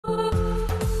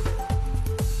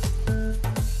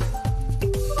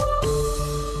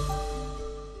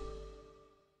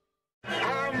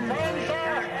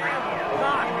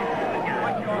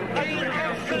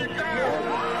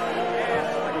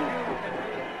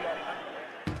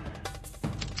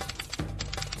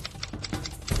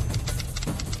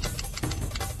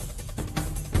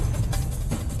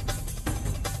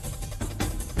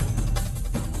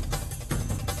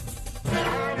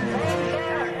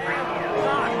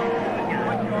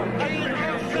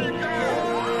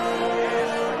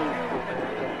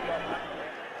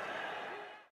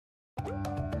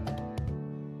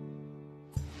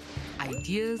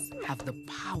have the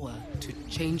power to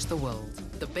change the world.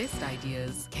 The best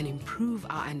ideas can improve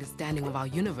our understanding of our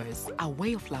universe, our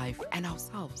way of life, and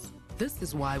ourselves. This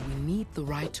is why we need the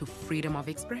right to freedom of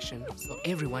expression, so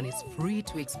everyone is free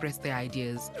to express their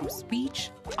ideas through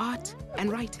speech, art, and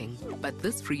writing. But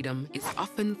this freedom is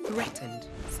often threatened,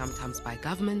 sometimes by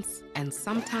governments and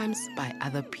sometimes by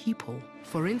other people.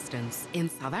 For instance, in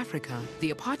South Africa,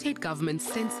 the apartheid government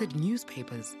censored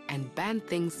newspapers and banned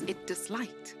things it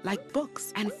disliked, like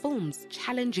books and films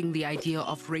challenging the idea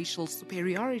of racial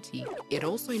superiority. It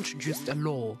also introduced a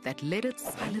law that let it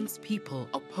silence people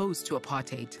opposed to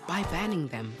apartheid by banning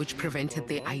them, which prevented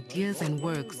their ideas and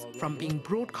works from being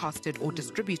broadcasted or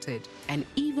distributed, and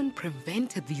even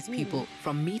prevented these people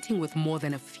from meeting with more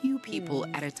than a few people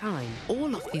at a time.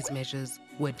 All of these measures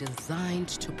were designed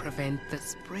to prevent the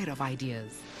spread of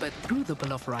ideas. But through the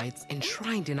Bill of Rights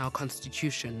enshrined in our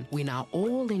Constitution, we now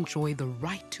all enjoy the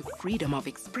right to freedom of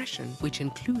expression, which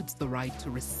includes the right to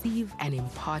receive and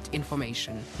impart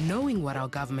information. Knowing what our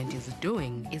government is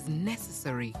doing is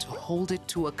necessary to hold it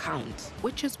to account,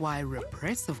 which is why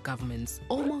repressive governments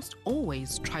almost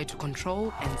always try to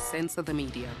control and censor the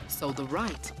media. So the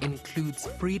right includes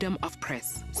freedom of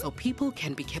press, so people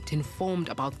can be kept informed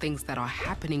about things that are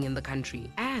happening in the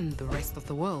country and the rest of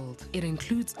the world. It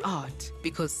includes art,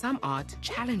 because some art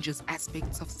challenges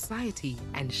aspects of society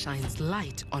and shines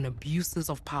light on abuses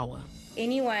of power.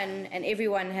 Anyone and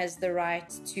everyone has the right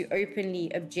to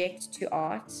openly object to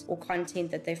art or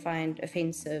content that they find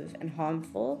offensive and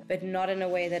harmful, but not in a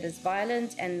way that is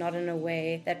violent and not in a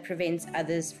way that prevents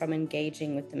others from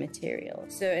engaging with the material.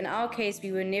 So in our case,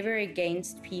 we were never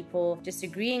against people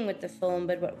disagreeing with the film,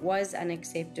 but what was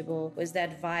unacceptable was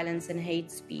that violence and hate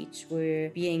speech were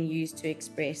being used to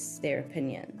express their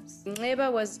opinions. Ngceba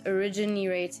was originally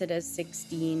rated as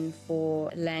 16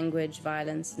 for language,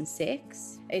 violence, and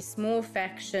sex. A small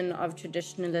faction of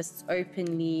traditionalists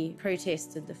openly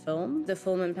protested the film. The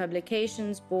Film and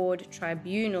Publications Board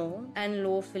Tribunal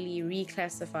unlawfully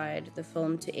reclassified the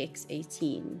film to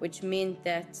X18, which meant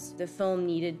that the film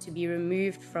needed to be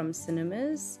removed from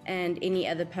cinemas and any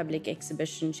other public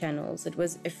exhibition channels. It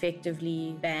was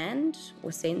effectively banned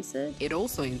or censored. It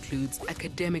also includes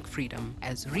academic freedom,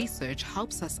 as research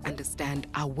helps us understand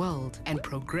our world and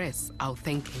progress our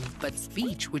thinking. But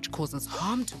speech which causes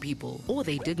harm to people or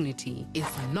their dignity is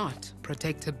not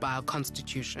protected by our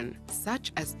Constitution,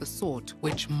 such as the sort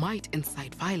which might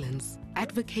incite violence,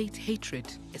 advocate hatred,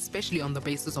 especially on the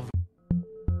basis of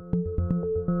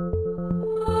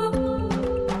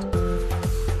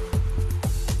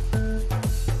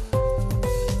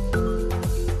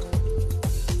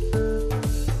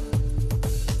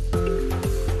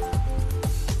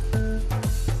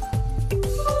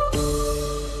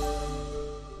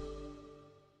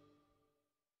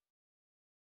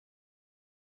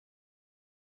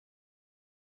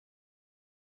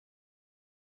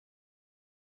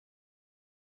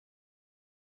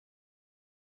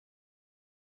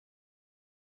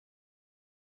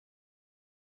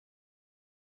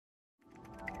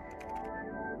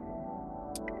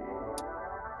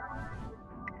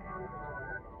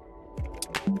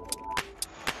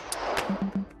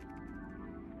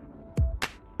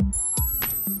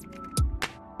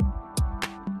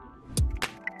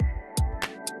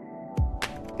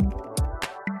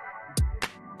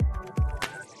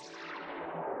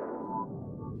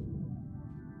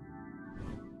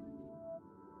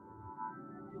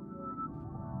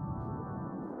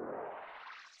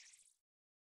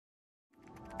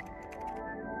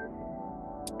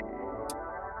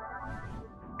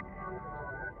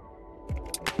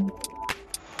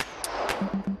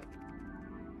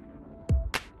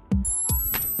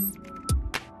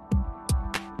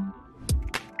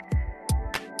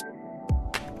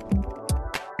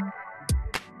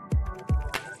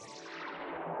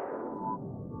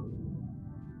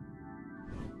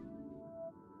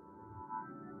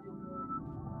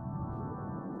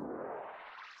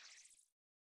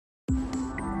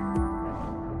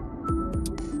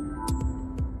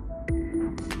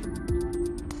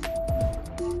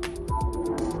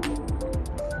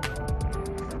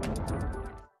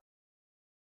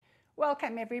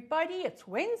Welcome everybody, it's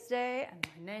Wednesday and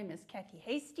my name is Kathy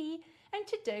Hasty and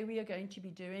today we are going to be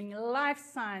doing life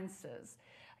sciences.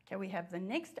 Okay, we have the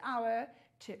next hour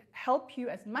to help you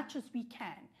as much as we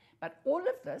can, but all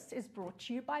of this is brought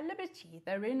to you by Liberty.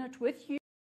 They're in it with you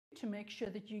to make sure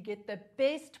that you get the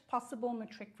best possible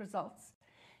matric results.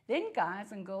 Then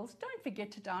guys and girls, don't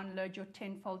forget to download your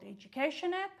Tenfold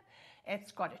education app.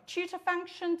 It's got a tutor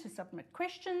function to submit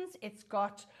questions. It's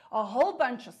got a whole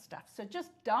bunch of stuff. So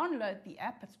just download the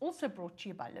app. It's also brought to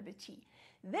you by Liberty.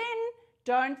 Then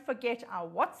don't forget our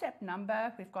WhatsApp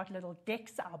number. We've got little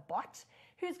Dex, our bot,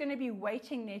 who's going to be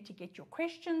waiting there to get your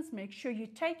questions. Make sure you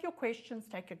take your questions,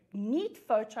 take a neat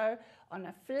photo on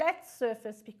a flat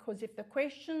surface, because if the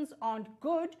questions aren't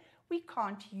good, we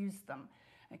can't use them.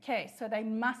 Okay, so they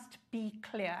must be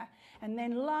clear. And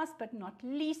then last but not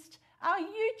least, our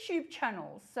YouTube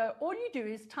channel. So all you do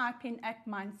is type in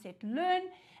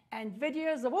 @MindsetLearn, and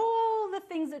videos of all the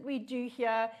things that we do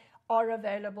here are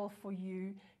available for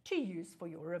you to use for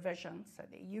your revision. So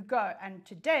there you go. And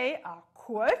today, our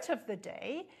quote of the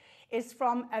day is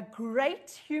from a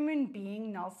great human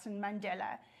being, Nelson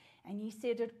Mandela. And he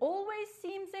said, "It always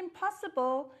seems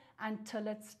impossible until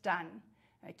it's done."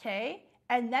 Okay?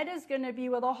 And that is going to be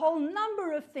with a whole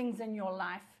number of things in your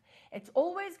life. It's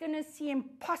always going to seem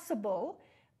impossible,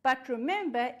 but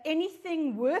remember,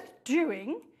 anything worth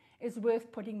doing is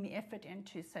worth putting the effort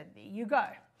into. So there you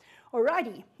go.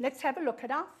 Alrighty, let's have a look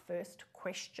at our first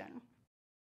question.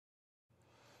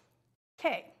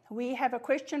 Okay, we have a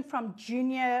question from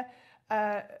Junior,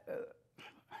 let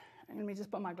me just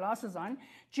put my glasses on,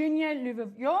 Junior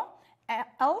Louvier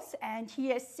else, and he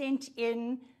has sent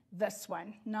in this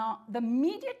one. Now,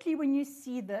 immediately when you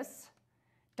see this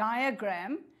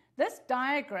diagram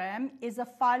is a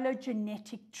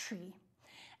phylogenetic tree.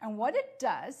 And what it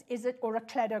does is or a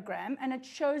cladogram, and it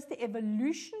shows the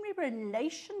evolutionary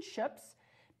relationships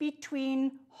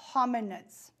between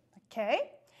hominids,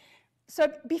 okay? So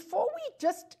before we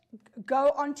just go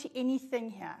on to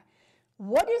anything here,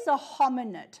 what is a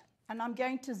hominid? And I'm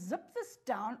going to zip this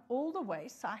down all the way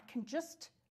so I can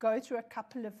just go through a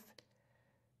couple of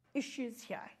issues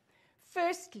here.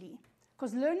 Firstly,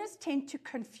 because learners tend to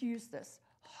confuse this,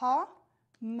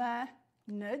 hominids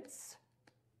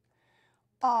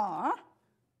are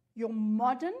your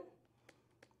modern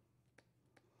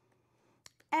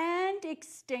and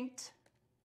extinct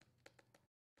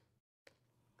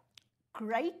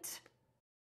great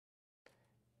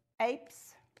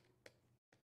apes,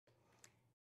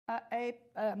 apes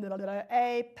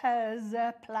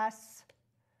plus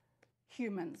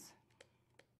humans.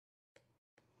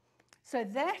 So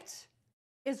that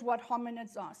is what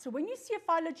hominids are. So when you see a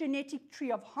phylogenetic tree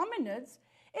of hominids,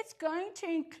 it's going to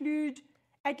include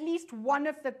at least one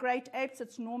of the great apes.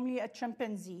 It's normally a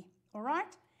chimpanzee, all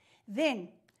right?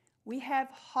 Then we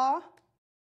have hominins,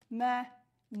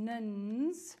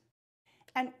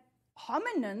 and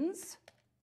hominins,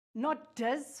 not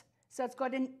dis, so it's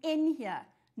got an N here,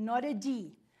 not a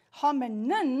D.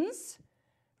 Hominins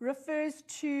refers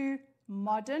to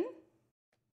modern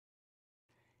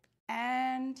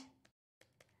and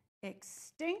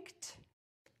extinct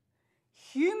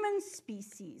human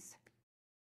species.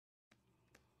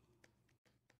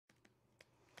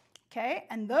 Okay,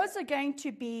 and those are going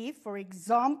to be, for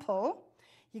example,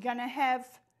 you're going to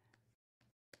have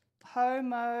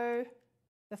Homo,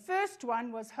 the first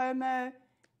one was Homo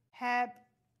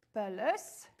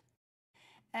habilis,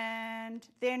 and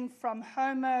then from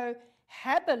Homo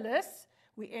habilis,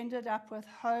 we ended up with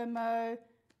Homo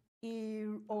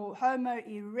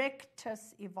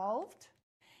erectus evolved,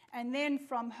 and then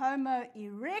from Homo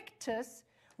erectus,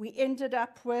 we ended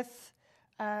up with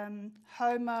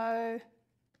Homo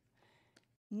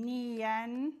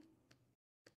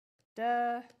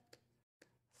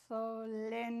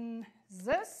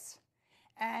neanderthalensis,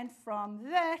 and from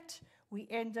that we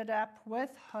ended up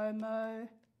with Homo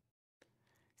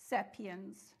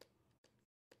sapiens.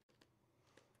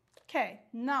 Okay,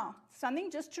 now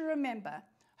something just to remember.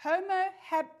 Homo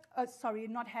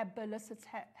not habilis, it's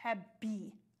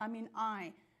habi.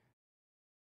 I.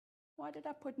 Why did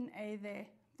I put an A there?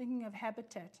 Thinking of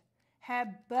habitat.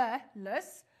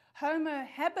 Habilis. Homo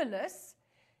habilis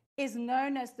is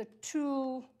known as the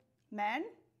tool man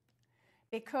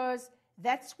because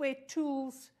that's where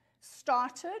tools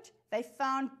started. They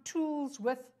found tools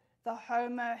with the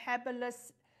Homo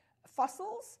habilis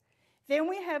fossils. Then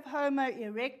we have Homo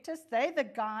erectus. They're the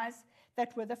guys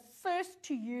that were the first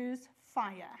to use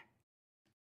fire.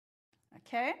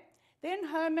 Okay? Then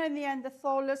Homo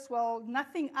neanderthalis, well,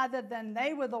 nothing other than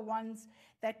they were the ones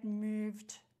that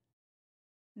moved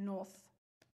north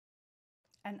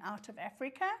and out of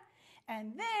Africa.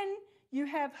 And then you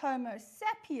have Homo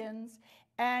sapiens,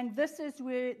 and this is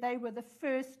where they were the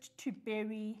first to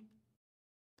bury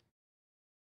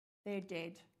their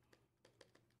dead.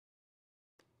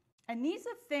 And these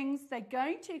are things they're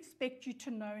going to expect you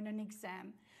to know in an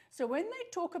exam. So when they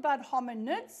talk about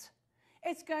hominids,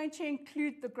 it's going to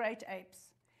include the great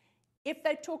apes. If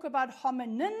they talk about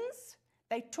hominins,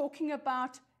 they're talking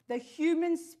about the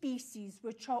human species,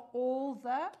 which are all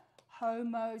the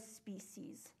Homo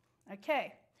species.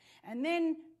 Okay, and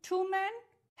then toolman,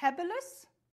 habilis,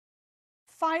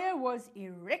 Fire was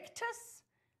erectus.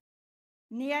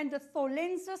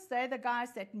 Neanderthalensis, they're the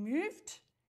guys that moved.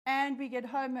 And we get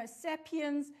Homo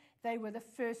sapiens, they were the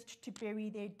first to bury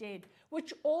their dead,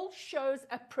 which all shows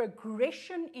a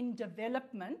progression in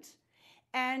development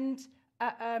and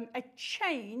a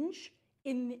change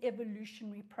in the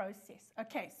evolutionary process.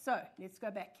 Okay, so let's go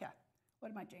back here.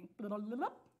 What am I doing?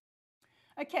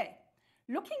 Okay,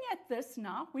 looking at this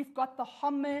now, we've got the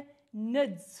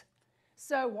hominids.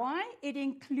 So why? It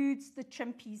includes the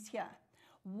chimpies here.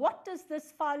 What does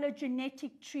this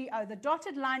phylogenetic tree, the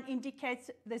dotted line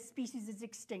indicates the species is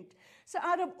extinct. So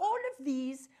out of all of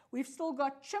these, we've still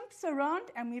got chimps around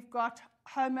and we've got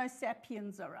Homo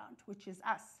sapiens around, which is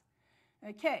us.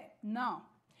 Okay, now,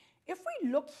 if we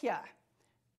look here,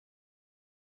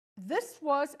 this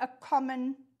was a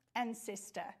common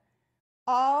ancestor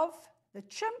of the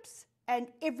chimps and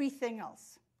everything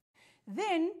else.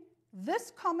 Then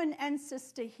this common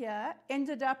ancestor here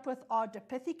ended up with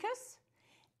Ardipithecus,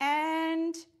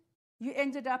 and you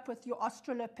ended up with your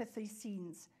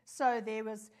Australopithecines. So there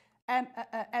was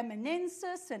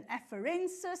Amanensis and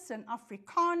Afarensis and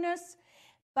Africanus.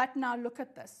 But now look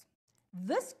at this.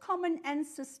 This common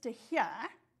ancestor here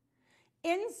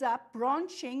ends up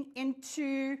branching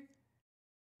into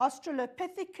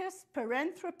Australopithecus,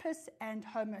 Paranthropus, and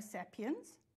Homo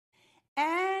sapiens,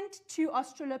 and to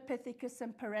Australopithecus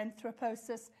and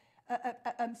Paranthropus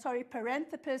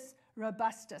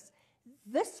robustus.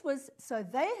 So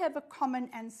they have a common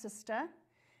ancestor.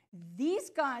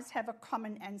 These guys have a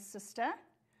common ancestor,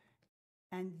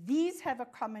 and these have a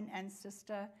common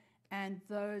ancestor, and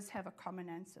those have a common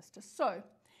ancestor. So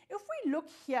if we look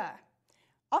here,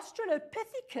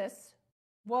 Australopithecus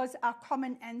was our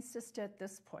common ancestor at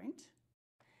this point.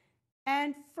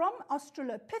 And from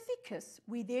Australopithecus,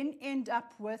 we then end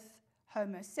up with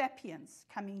Homo sapiens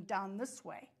coming down this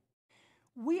way.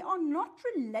 We are not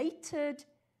related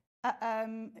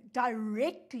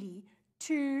directly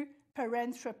to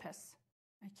Paranthropus.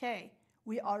 Okay,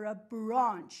 we are a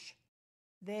branch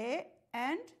there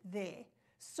and there.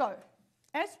 So,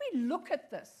 as we look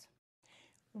at this,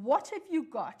 what have you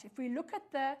got? If we look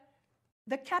at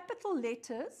the capital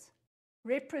letters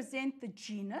represent the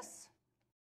genus,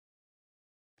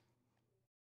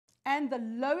 and the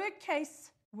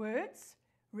lowercase words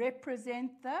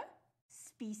represent the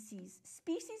species.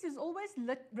 Species is always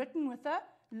written with a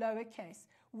lowercase,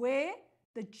 where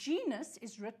the genus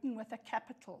is written with a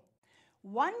capital.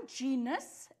 One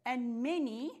genus and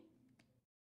many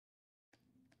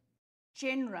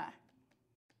genera.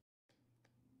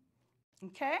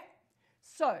 Okay?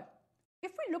 So,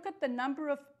 if we look at the number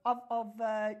of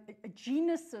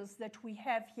genuses that we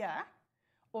have here,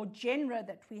 or genera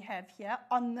that we have here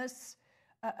on this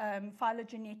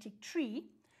phylogenetic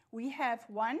tree, we have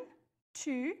 1,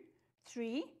 2,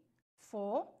 3,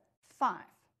 4, 5.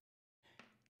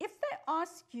 If they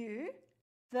ask you,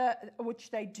 which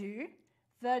they do,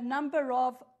 the number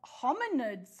of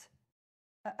hominins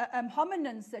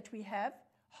that we have,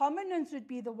 hominins would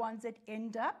be the ones that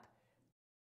end up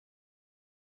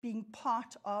being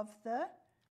part of the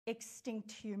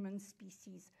extinct human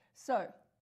species. So,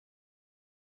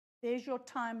 there's your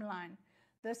timeline.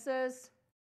 This is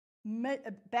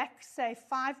back, say,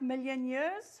 5 million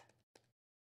years,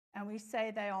 and we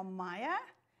say they are Maya,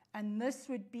 and this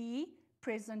would be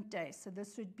present day. So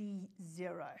this would be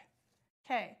 0.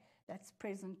 Okay, that's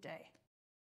present day.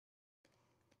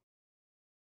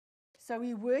 So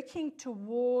we're working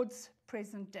towards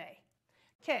present day.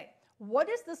 Okay, what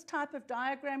is this type of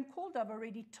diagram called? I've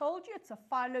already told you, it's a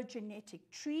phylogenetic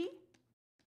tree.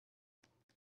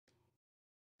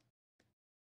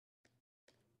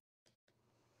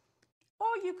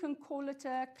 Or you can call it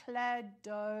a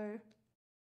cladogram.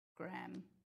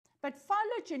 But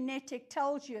phylogenetic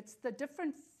tells you it's the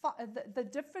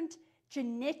different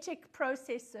genetic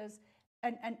processes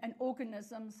and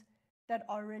organisms that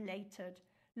are related.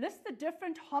 List the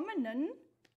different hominin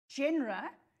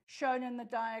genera shown in the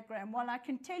diagram. Well, I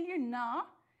can tell you now,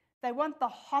 they want the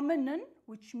hominin,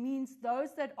 which means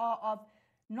those that are of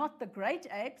not the great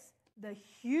apes, the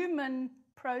human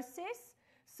process.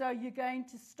 So you're going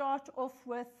to start off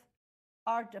with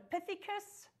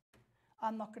Ardipithecus.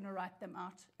 I'm not going to write them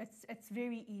out. It's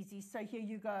very easy. So here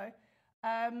you go.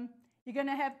 You're going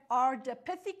to have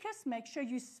Ardipithecus. Make sure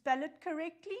you spell it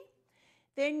correctly.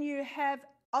 Then you have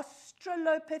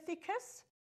Australopithecus.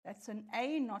 That's an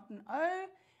A, not an O.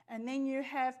 And then you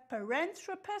have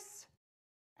Paranthropus.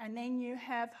 And then you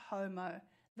have Homo.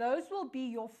 Those will be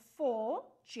your 4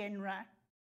 genera.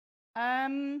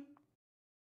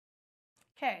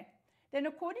 Okay, then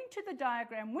according to the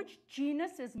diagram, which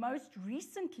genus is most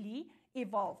recently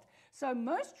evolved? So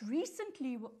most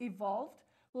recently evolved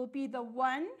will be the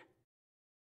one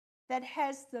that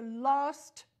has the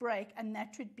last break, and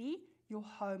that would be your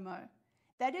Homo.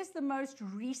 That is the most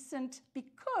recent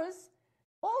because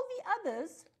all the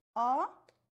others are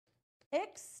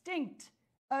extinct.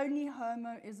 Only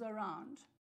Homo is around.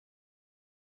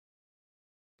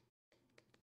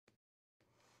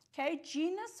 Okay,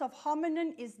 genus of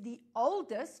hominin is the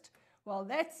oldest. Well,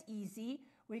 that's easy.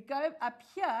 We go up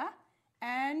here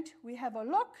and we have a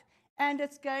look, and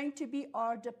it's going to be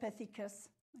Ardipithecus.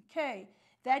 Okay,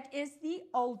 that is the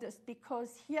oldest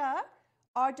because here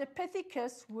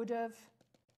Ardipithecus would have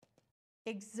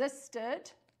existed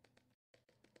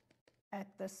at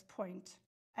this point,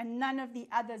 and none of the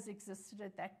others existed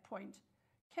at that point.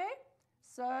 Okay,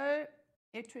 so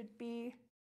it would be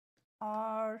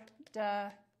Ardipithecus.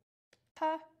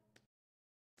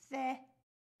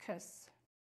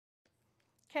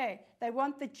 Okay, they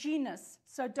want the genus.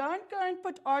 So don't go and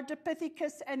put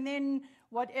Ardipithecus and then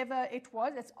whatever it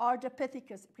was, it's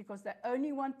Ardipithecus because they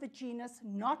only want the genus,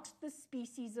 not the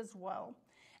species as well.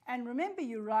 And remember,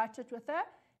 you write it with a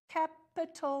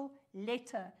capital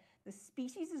letter. The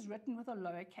species is written with a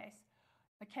lowercase.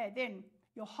 Okay, then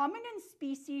your hominin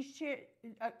species share,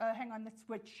 hang on, that's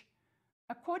which.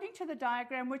 According to the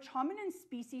diagram, which hominin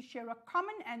species share a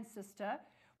common ancestor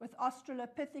with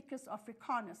Australopithecus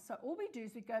africanus? So all we do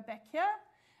is we go back here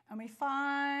and we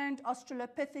find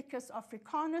Australopithecus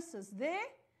africanus is there.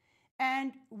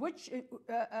 And which,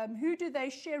 who do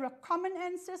they share a common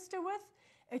ancestor with?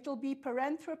 It will be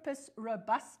Paranthropus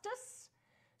robustus.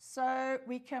 So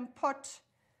we can put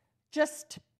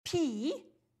just P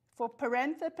for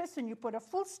Paranthropus, and you put a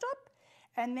full stop,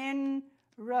 and then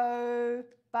robustus.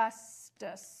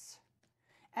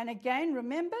 And again,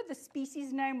 remember the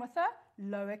species name with a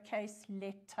lowercase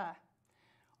letter.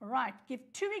 All right, give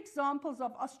 2 examples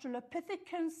of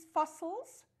Australopithecus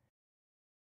fossils.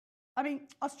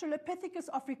 Australopithecus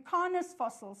africanus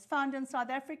fossils found in South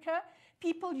Africa.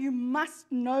 People, you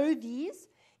must know these.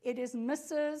 It is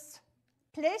Mrs.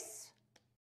 Pless,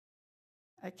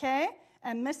 okay,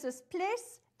 and Mrs.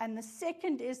 Pless, and the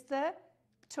second is the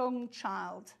tongue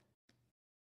child.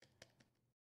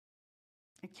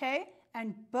 Okay,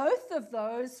 and both of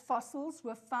those fossils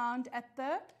were found at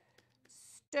the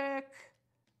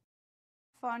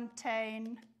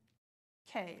Sterkfontein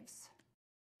caves.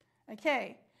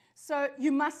 Okay, so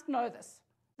you must know this.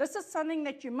 This is something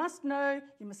that you must know,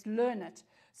 you must learn it.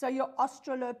 So your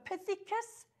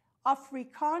Australopithecus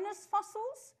africanus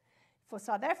fossils for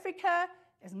South Africa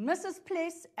is Mrs.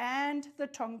 Pless and the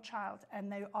tongue child,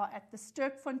 and they are at the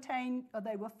Sterkfontein, or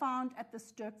they were found at the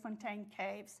Sterkfontein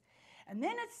caves. And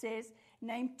then it says,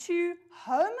 name 2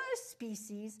 Homo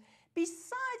species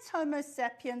besides Homo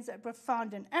sapiens that were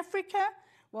found in Africa.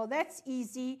 Well, that's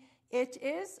easy. It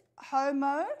is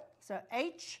Homo, so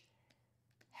H.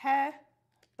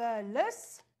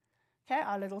 habilis, okay,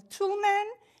 our little tool man,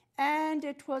 and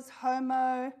it was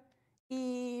Homo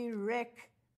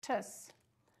erectus.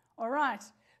 All right,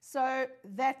 so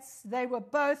they were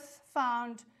both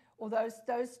found, or those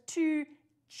 2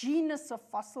 genus of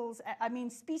fossils,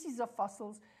 species of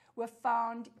fossils, were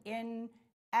found in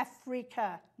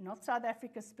Africa, not South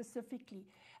Africa specifically.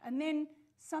 And then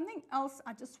something else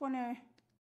I just want to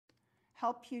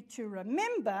help you to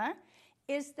remember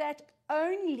is that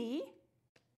only,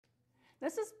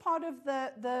 this is part of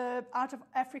the out of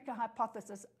Africa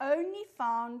hypothesis, only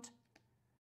found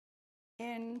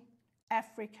in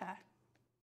Africa.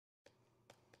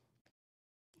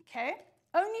 Okay,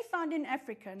 only found in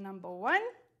Africa, number 1.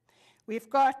 We've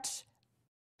got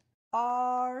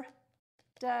Ardipithecus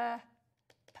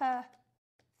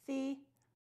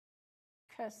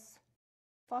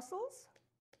fossils.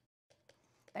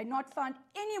 They're not found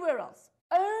anywhere else,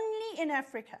 only in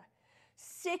Africa.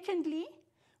 Secondly,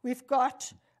 we've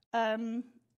got Australopithecus.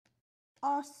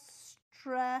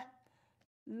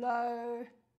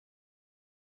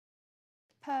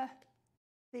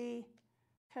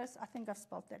 I think I've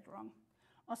spelled that wrong.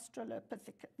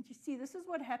 Australopithecus. You see, this is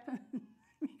what happens. Let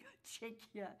me go check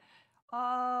here.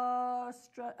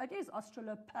 It is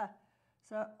Australopith.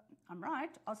 So I'm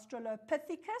right.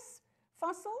 Australopithecus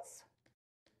fossils.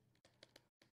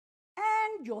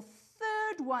 And your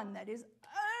third one that is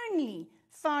only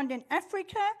found in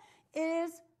Africa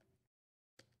is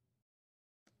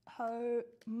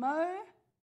Homo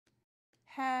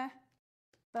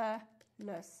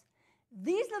habilis.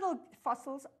 These little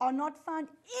fossils are not found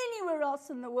anywhere else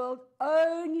in the world,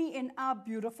 only in our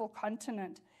beautiful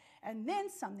continent. And then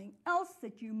something else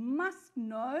that you must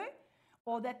know,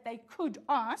 or that they could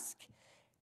ask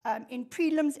in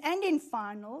prelims and in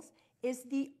finals, is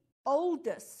the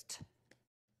oldest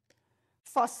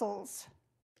fossils.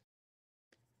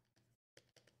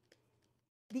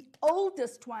 The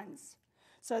oldest ones.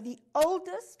 So the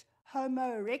oldest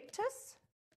Homo erectus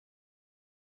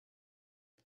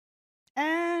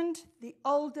and the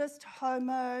oldest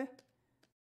Homo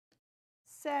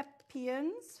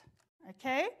sapiens,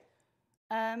 okay,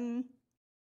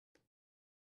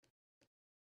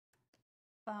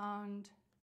 found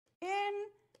in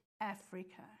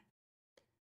Africa.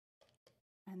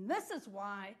 And this is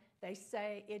why they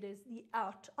say it is the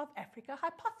out of Africa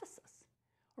hypothesis.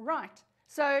 Right,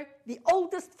 so the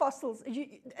oldest fossils,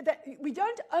 we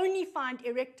don't only find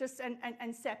erectus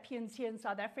and sapiens here in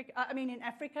South Africa, in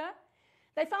Africa.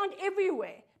 They found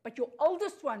everywhere, but your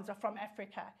oldest ones are from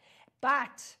Africa.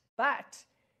 But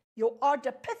your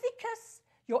Ardipithecus,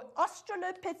 your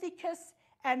Australopithecus,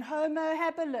 and Homo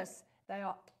habilis, they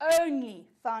are only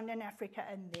found in Africa,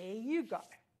 and there you go.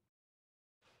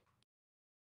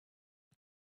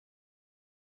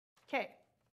 Okay.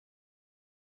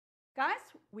 Guys,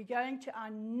 we're going to our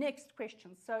next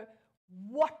question. So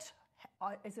what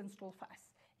is in store for us?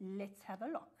 Let's have a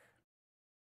look.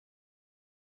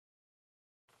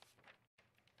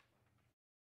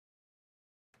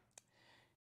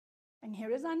 And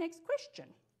here is our next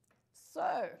question.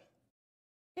 So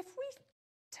if we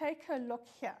take a look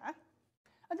here,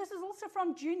 and this is also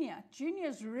from Junior.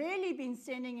 Junior's really been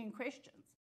sending in questions.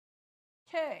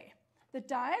 Okay, the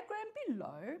diagram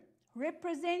below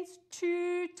represents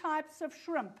two types of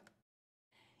shrimp.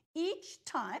 Each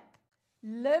type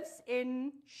lives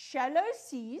in shallow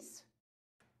seas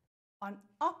on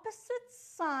opposite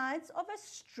sides of a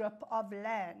strip of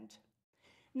land.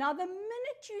 Now, the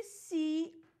minute you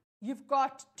see you've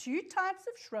got two types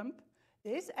of shrimp,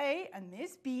 there's A and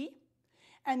there's B,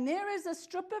 and there is a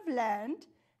strip of land,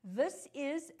 this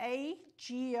is a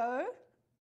geographical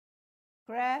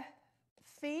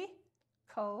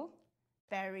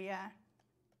barrier.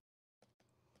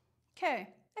 Okay,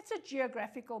 it's a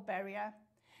geographical barrier.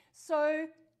 So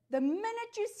the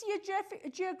minute you see a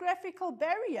geographical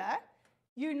barrier,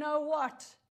 you know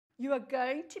what? You are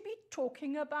going to be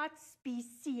talking about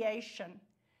speciation.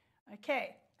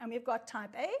 Okay, and we've got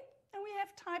type A and we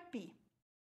have type B.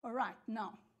 All right,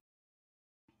 now,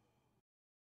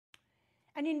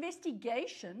 an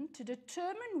investigation to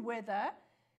determine whether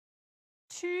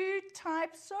two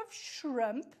types of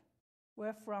shrimp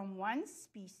were from one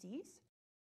species.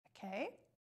 Okay,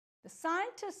 the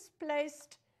scientists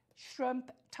placed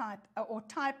shrimp type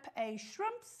A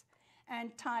shrimps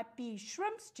and type B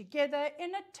shrimps together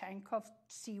in a tank of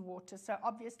seawater. So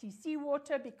obviously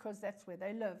seawater because that's where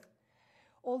they live.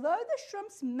 Although the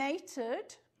shrimps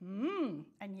mated,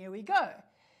 and here we go,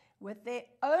 with their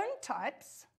own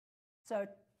types, so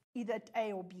either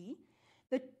A or B,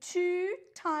 the two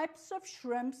types of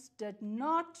shrimps did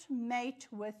not mate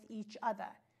with each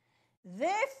other.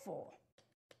 Therefore,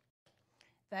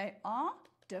 they are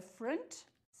different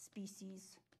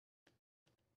species.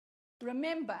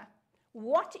 Remember,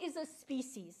 what is a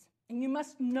species? And you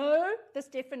must know this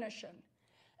definition.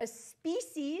 A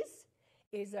species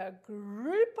is a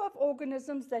group of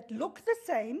organisms that look the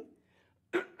same,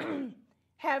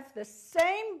 have the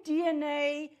same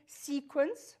DNA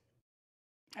sequence,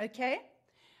 okay,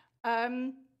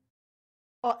 are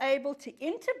able to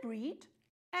interbreed,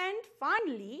 and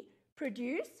finally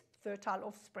produce fertile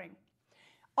offspring.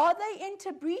 Are they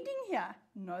interbreeding here?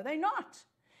 No, they're not.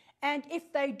 And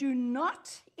if they do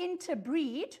not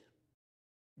interbreed,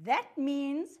 that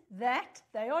means that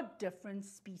they are different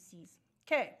species.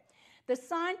 Okay, the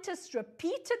scientists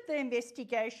repeated the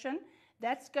investigation.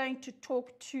 That's going to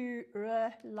talk to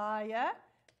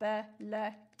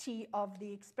reliability of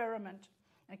the experiment.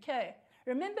 Okay,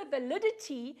 remember,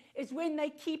 validity is when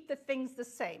they keep the things the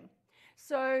same.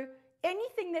 So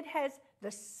anything that has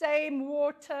the same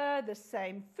water, the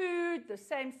same food, the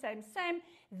same,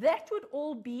 that would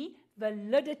all be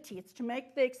validity. It's to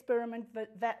make the experiment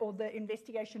or the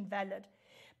investigation valid.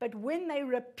 But when they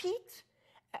repeat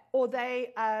or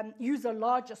they use a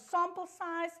larger sample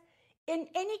size in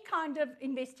any kind of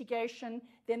investigation,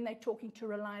 then they're talking to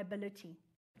reliability.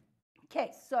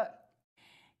 Okay, so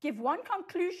give one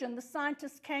conclusion the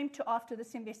scientists came to after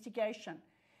this investigation.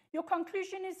 Your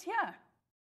conclusion is here.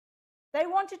 They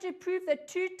wanted to prove that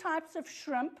two types of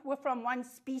shrimp were from one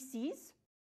species,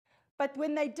 but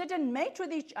when they didn't mate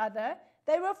with each other,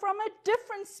 they were from a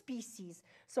different species.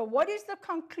 So what is the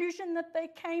conclusion that they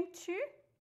came to?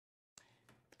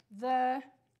 The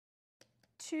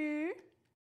two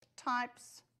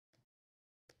types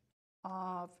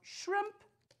of shrimp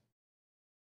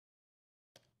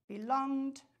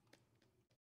belonged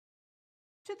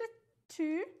to the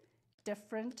two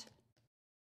different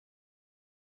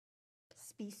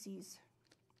species.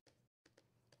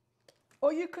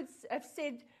 Or you could have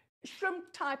said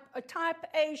shrimp type, type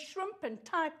A shrimp and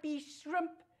type B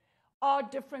shrimp are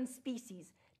different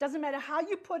species. Doesn't matter how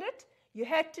you put it, you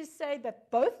had to say that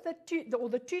both the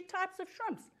two types of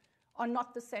shrimps are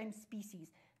not the same species,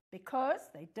 because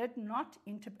they did not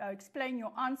explain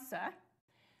your answer.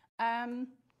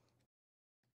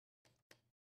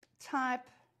 Type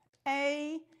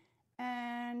A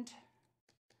and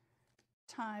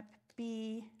type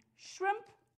B shrimp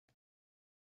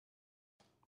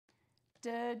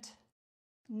did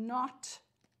not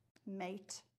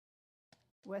mate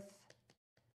with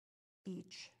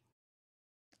each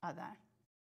other.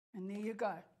 And there you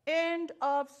go. End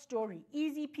of story.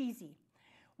 Easy peasy.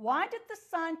 Why did the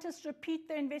scientists repeat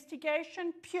the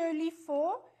investigation? Purely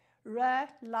for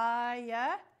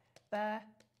reliability.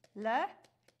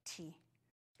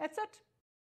 That's it.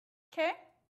 Okay?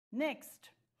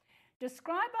 Next.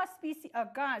 Describe our species. Oh,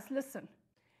 guys, listen.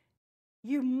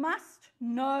 You must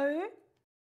know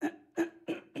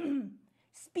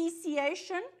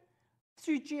speciation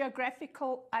through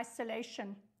geographical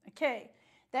isolation. Okay?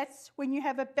 That's when you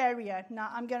have a barrier. Now,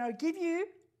 I'm going to give you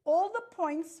all the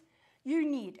points you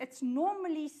need. It's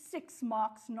normally 6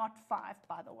 marks, not 5,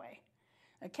 by the way.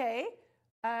 Okay?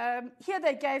 Here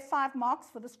they gave 5 marks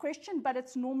for this question, but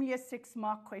it's normally a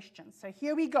 6-mark question. So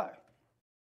here we go.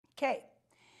 Okay.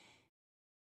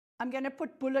 I'm going to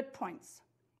put bullet points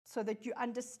so that you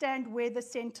understand where the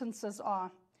sentences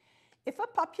are. If a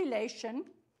population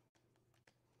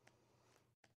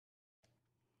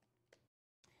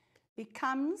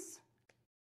becomes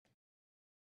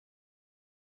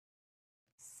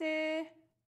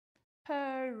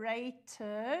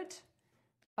separated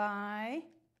by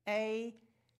a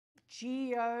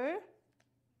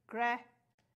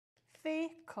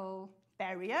geographical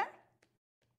barrier,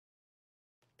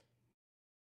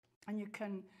 and you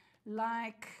can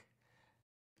like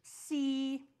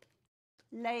sea,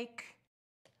 lake,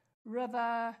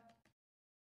 river,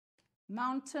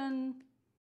 mountain.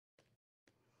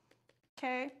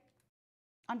 Okay,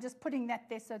 I'm just putting that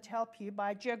there so to help you.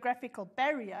 By a geographical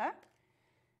barrier,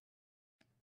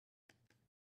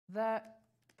 the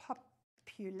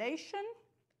population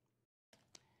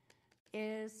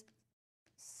is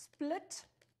split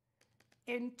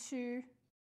into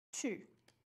 2.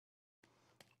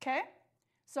 Okay,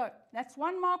 so that's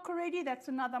 1 mark already, that's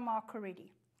another mark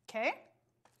already. Okay,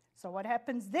 so what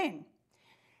happens then?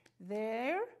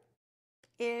 There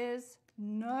is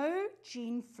no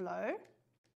gene flow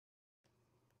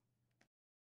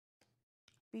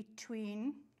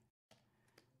between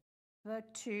the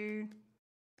 2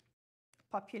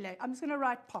 populations. I'm just going to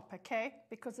write pop, okay,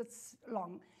 because it's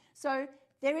long. So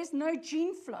there is no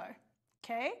gene flow,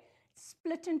 okay,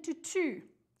 split into 2,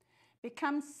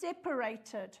 becomes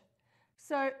separated.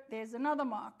 So there's another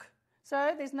mark.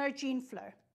 So there's no gene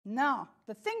flow. Now,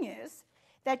 the thing is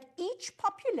that each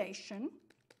population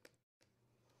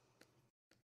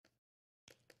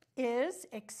is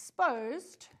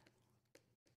exposed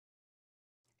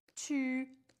to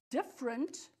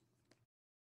different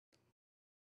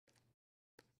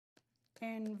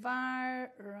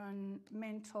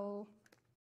environmental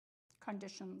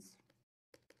conditions.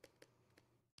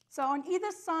 So on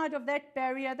either side of that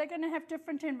barrier, they're going to have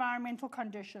different environmental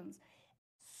conditions.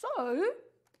 So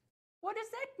what does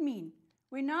that mean?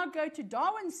 We now go to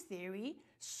Darwin's theory.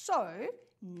 So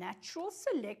natural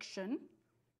selection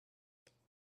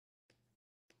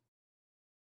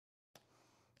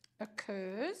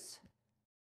occurs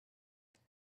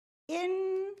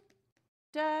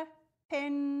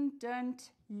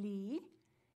independently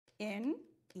in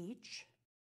each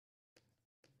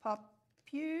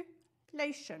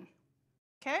population.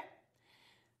 Okay?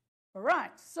 All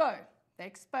right, so they're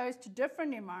exposed to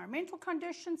different environmental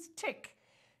conditions, tick.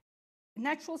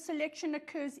 Natural selection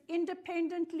occurs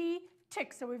independently,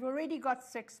 tick. So we've already got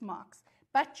 6 marks,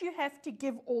 but you have to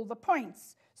give all the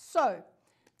points. So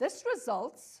this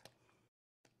results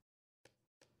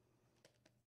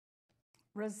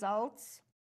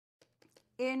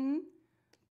in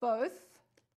both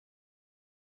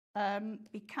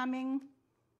becoming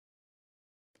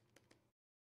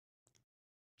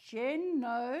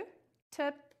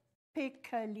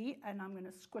genotypically, and I'm going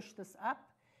to squish this up,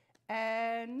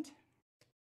 and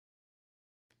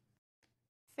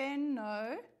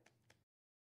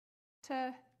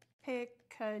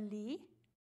phenotypically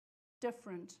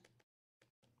different.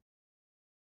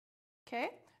 Okay,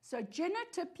 so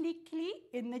genotypically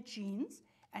in the genes,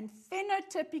 and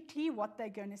phenotypically what they're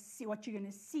going to see, what you're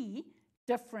going to see,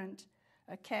 different.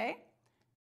 Okay,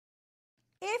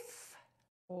 if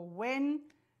or when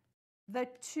the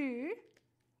 2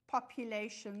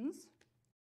 populations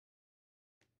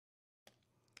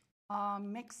are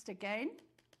mixed again,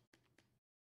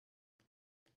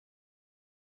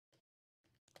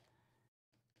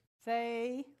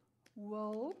 they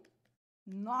will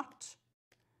not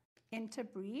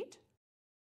interbreed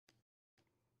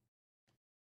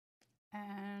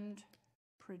and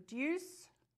produce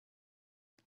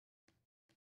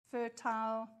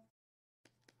fertile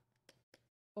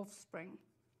offspring.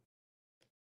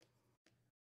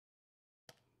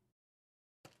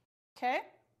 Okay?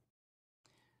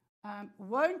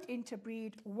 Won't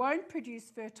interbreed, won't produce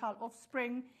fertile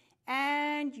offspring,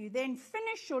 and you then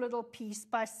finish your little piece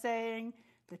by saying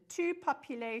the two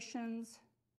populations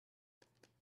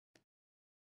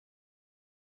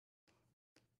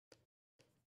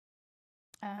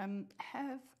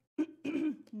have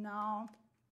now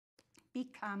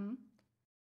become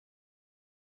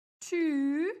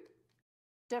two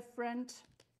different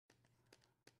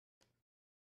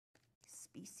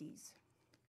species.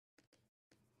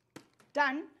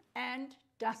 Done and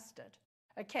dusted.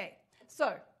 Okay,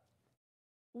 so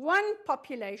one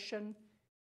population,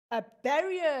 a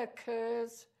barrier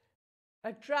occurs,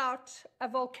 a drought, a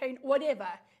volcano, whatever.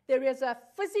 There is a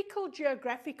physical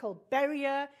geographical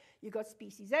barrier. You got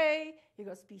species A, you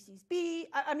got species B,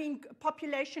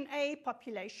 population A,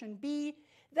 population B.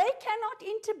 They cannot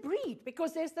interbreed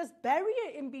because there's this barrier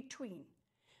in between.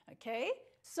 Okay,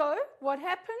 so what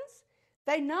happens?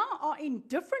 They now are in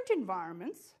different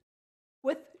environments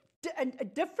with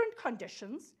different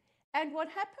conditions, and what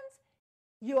happens?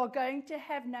 You are going to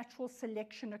have natural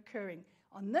selection occurring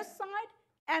on this side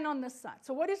and on this side.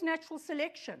 So what is natural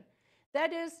selection?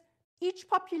 That is, each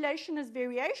population is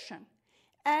variation,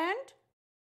 and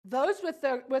those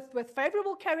with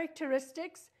favorable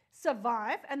characteristics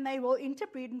survive, and they will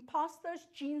interbreed and pass those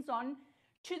genes on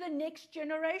to the next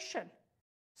generation,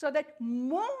 so that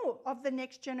more of the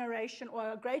next generation,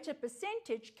 or a greater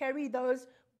percentage, carry those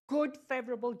good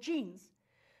favorable genes.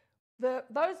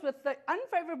 Those with the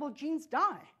unfavorable genes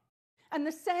die, and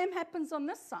the same happens on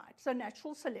this side. So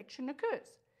natural selection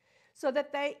occurs, so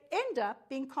that they end up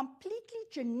being completely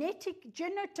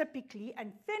genotypically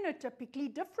and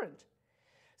phenotypically different.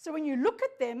 So when you look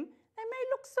at them, they may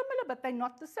look similar, but they're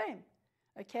not the same.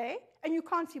 Okay? And you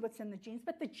can't see what's in the genes,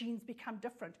 but the genes become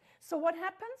different. So what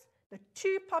happens? The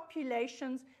two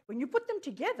populations, when you put them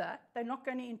together, they're not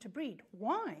going to interbreed.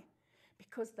 Why?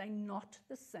 Because they're not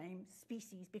the same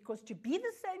species. Because to be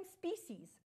the same species,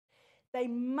 they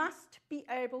must be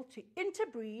able to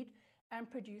interbreed and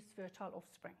produce fertile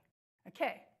offspring.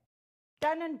 Okay,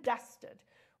 done and dusted.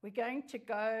 We're going to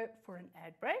go for an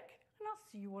ad break, and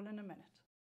I'll see you all in a minute.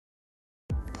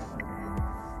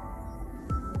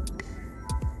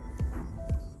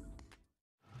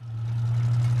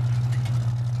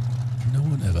 No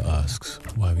one ever asks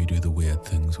why we do the weird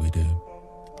things we do.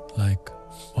 Like,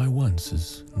 why once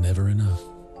is never enough.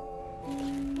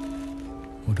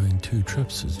 Or doing 2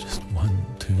 trips is just one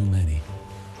too many.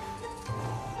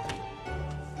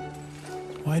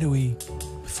 Why do we,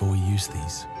 before we use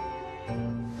these,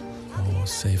 or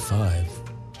say 5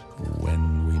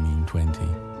 when we mean 20?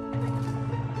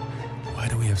 Why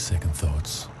do we have second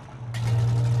thoughts?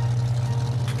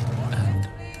 And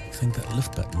think that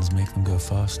lift buttons make them go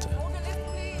faster?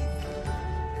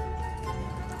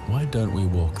 Why don't we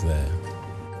walk there?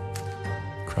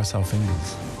 Cross our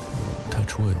fingers,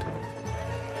 touch wood,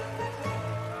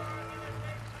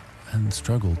 and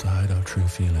struggle to hide our true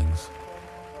feelings.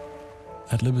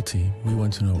 At Liberty, we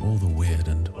want to know all the weird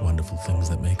and wonderful things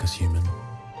that make us human,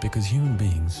 because human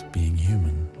beings, being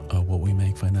human, are what we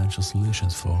make financial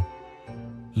solutions for.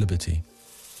 Liberty,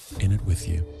 in it with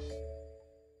you.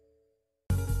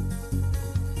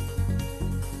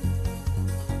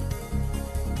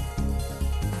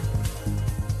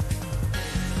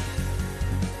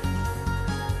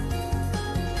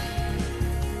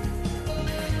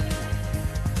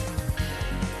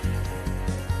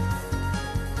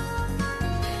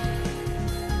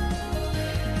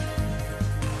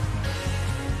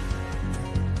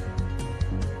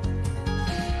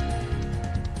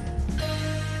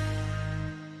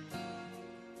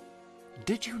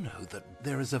 Did you know that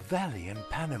there is a valley in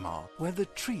Panama where the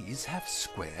trees have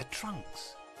square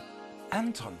trunks?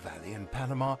 Anton Valley in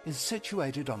Panama is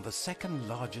situated on the second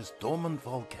largest dormant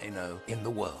volcano in the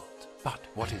world. But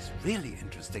what is really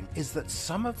interesting is that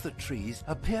some of the trees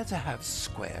appear to have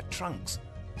square trunks.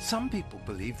 Some people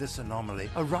believe this anomaly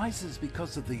arises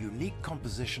because of the unique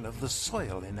composition of the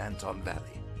soil in Anton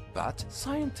Valley. But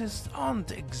scientists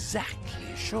aren't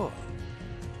exactly sure.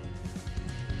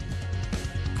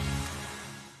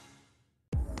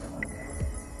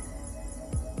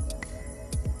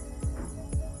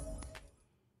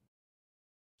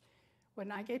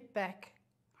 when I get back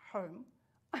home,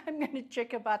 I'm going to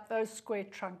check about those square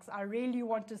trunks. I really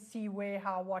want to see where,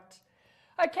 how, what.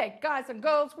 Okay, guys and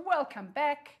girls, welcome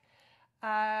back.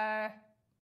 A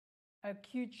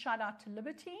huge shout out to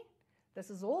Liberty. This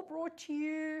is all brought to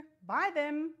you by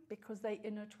them because they're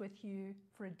in it with you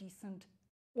for a decent,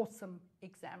 awesome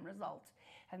exam result.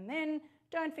 And then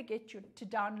don't forget to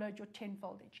download your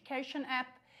Tenfold Education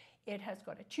app. It has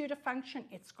got a tutor function.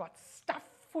 It's got stuff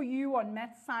for you on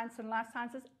math, science, and life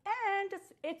sciences. And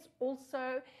it's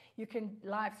also, you can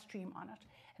live stream on it.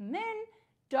 And then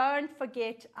don't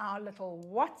forget our little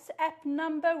WhatsApp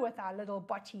number with our little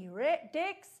botty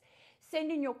decks.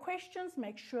 Send in your questions.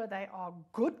 Make sure they are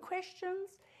good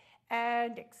questions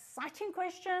and exciting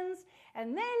questions.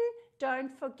 And then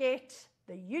don't forget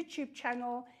the YouTube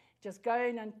channel. Just go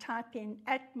in and type in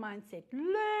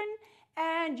 @MindsetLearn,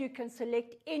 and you can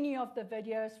select any of the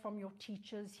videos from your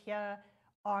teachers here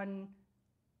on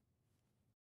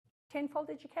Tenfold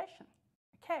Education.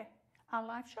 Okay, our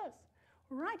live shows.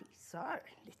 Alrighty, so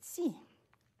let's see.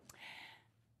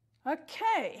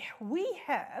 Okay, we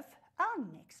have our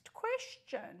next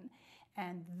question.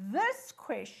 And this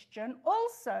question,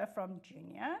 also from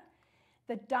Junior,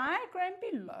 the diagram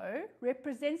below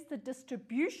represents the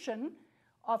distribution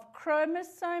of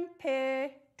chromosome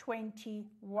pair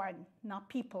 21. Now,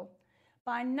 people,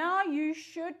 by now you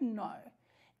should know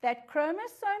that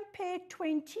chromosome pair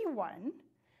 21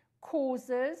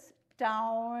 causes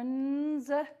Down's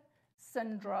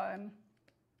syndrome.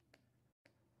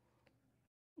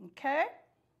 Okay?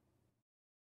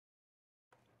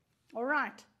 All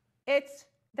right.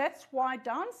 That's why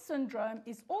Down syndrome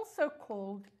is also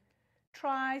called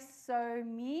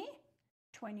trisomy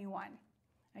 21.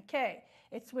 Okay,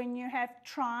 it's when you have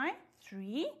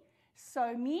three,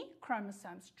 somy,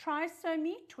 chromosomes,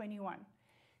 trisomy 21.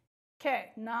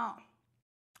 Okay, now,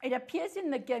 it appears in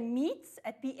the gametes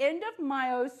at the end of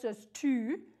meiosis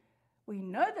 2. We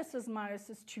know this is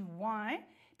meiosis 2. Why?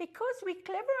 Because we're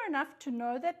clever enough to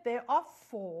know that there are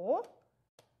 4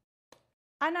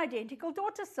 unidentical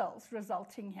daughter cells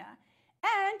resulting here.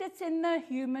 And it's in the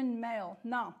human male.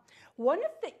 Now, one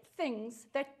of the things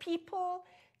that people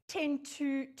tend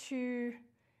to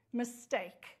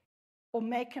mistake or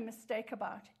make a mistake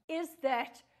about is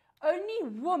that only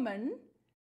women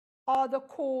are the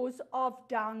cause of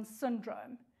Down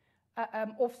syndrome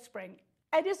offspring.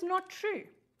 It is not true.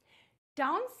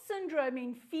 Down syndrome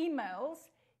in females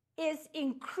is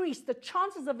increased, the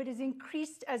chances of it is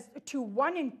increased to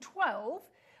 1 in 12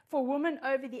 for women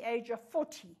over the age of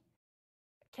 40.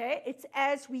 Okay, it's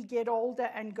as we get older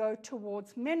and go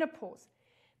towards menopause.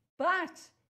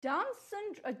 But Down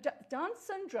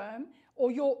syndrome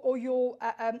or your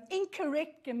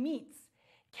incorrect gametes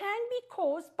can be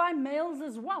caused by males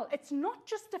as well. It's not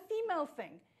just a female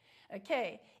thing.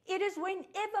 Okay, it is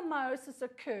whenever meiosis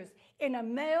occurs in a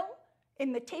male,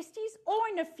 in the testes, or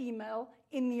in a female,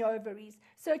 in the ovaries.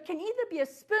 So it can either be a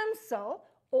sperm cell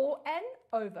or an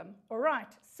ovum. All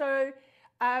right. So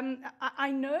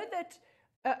I know that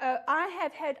I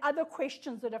have had other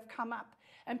questions that have come up,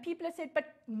 and people have said,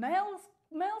 but males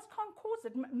can't cause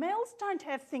it. Males don't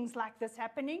have things like this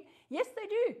happening. Yes, they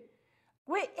do.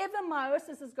 Wherever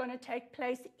meiosis is going to take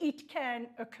place, it can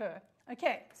occur.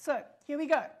 Okay, so here we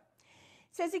go.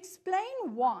 It says,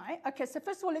 explain why. Okay, so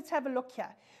first of all, let's have a look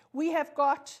here. We have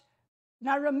got,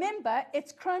 now remember,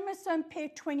 it's chromosome pair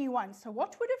 21. So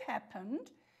what would have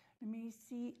happened? Let me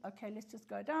see. Okay, let's just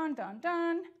go down, down,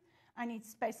 down. I need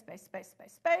space, space, space,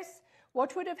 space, space.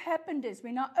 What would have happened is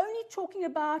we're now only talking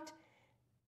about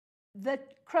the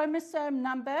chromosome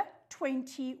number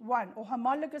 21 or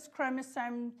homologous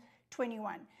chromosome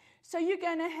 21. So you're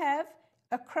going to have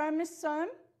a chromosome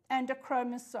and a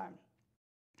chromosome,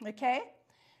 okay,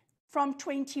 from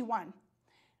 21.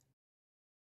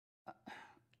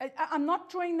 I'm not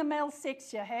drawing the male sex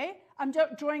here, hey? I'm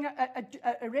drawing a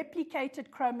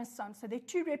replicated chromosome. So there are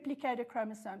 2 replicated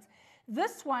chromosomes.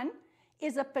 This one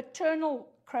is a paternal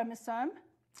chromosome.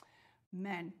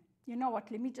 Man, you know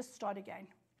what? Let me just start again.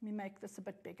 Let me make this a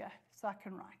bit bigger so I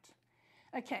can write.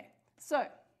 Okay, so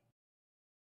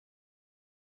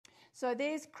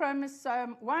there's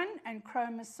chromosome 1 and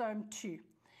chromosome 2.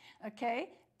 Okay,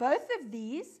 both of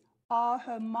these are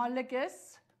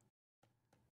homologous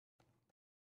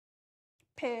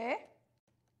pair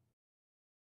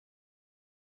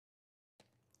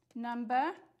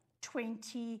number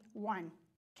 21.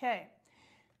 Okay,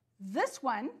 this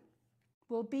one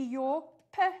will be your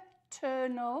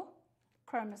paternal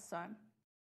chromosome.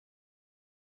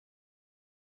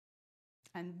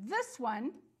 And this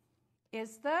one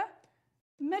is the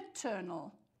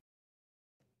maternal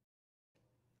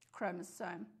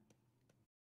chromosome.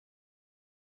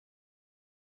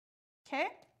 Okay?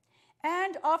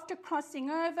 And after crossing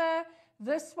over,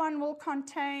 this one will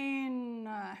contain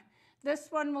a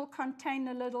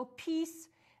little piece,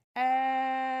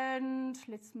 and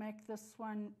let's make this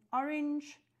one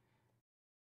orange.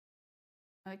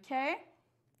 Okay?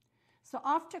 So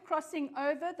after crossing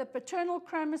over, the paternal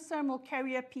chromosome will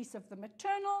carry a piece of the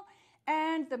maternal,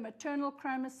 and the maternal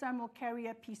chromosome will carry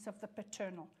a piece of the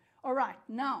paternal. All right,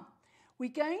 now we're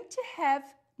going to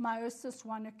have meiosis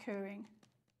 1 occurring.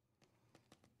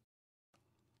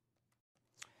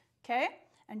 Okay,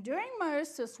 and during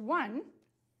meiosis 1,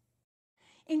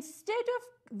 instead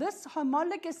of this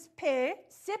homologous pair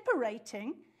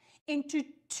separating into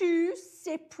 2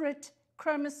 separate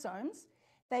chromosomes,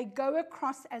 they go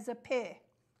across as a pair.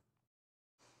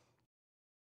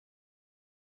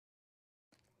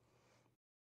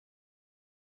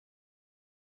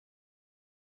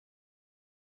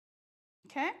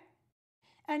 Okay?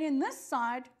 And in this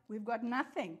side, we've got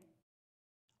nothing.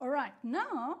 All right,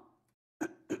 now,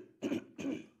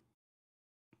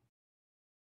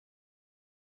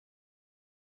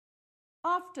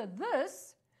 after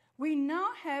this, we now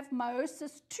have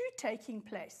meiosis 2 taking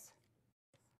place.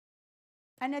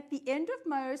 And at the end of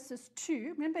meiosis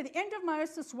 2, remember, at the end of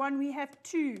meiosis 1, we have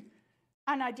 2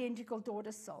 unidentical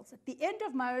daughter cells. At the end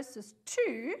of meiosis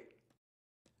 2,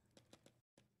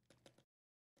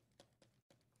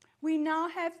 we now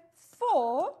have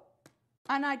 4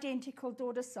 unidentical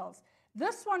daughter cells.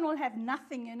 This one will have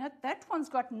nothing in it. That one's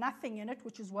got nothing in it,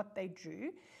 which is what they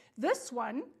drew. This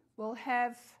one will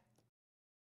have...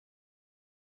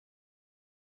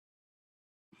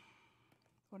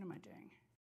 What am I doing?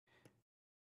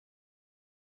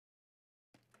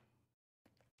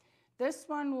 This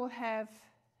one will have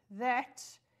that,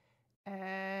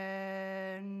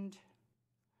 and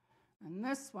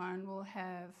this one will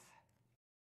have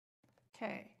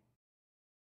K.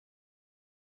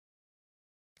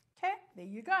 Okay, there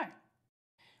you go.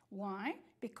 Why?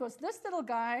 Because this little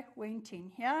guy went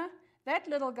in here, that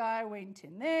little guy went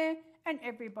in there, and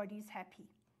everybody's happy.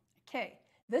 Okay,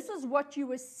 this is what you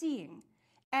were seeing.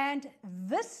 And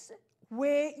this,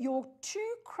 where your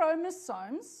 2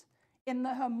 chromosomes in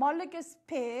the homologous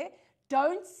pair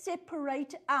don't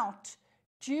separate out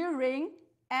during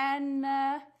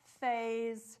anaphase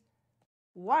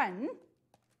 1,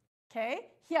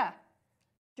 okay, here,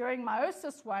 during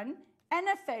meiosis 1,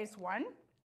 anaphase 1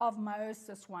 of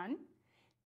meiosis 1,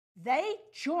 they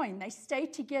join, they stay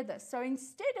together. So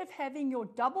instead of having your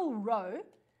double row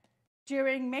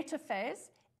during metaphase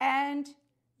and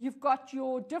you've got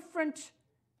your different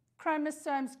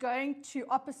chromosomes going to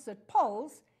opposite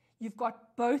poles, you've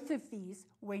got both of these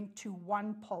went to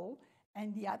one pole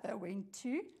and the other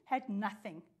had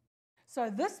nothing. So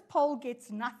this pole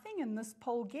gets nothing and this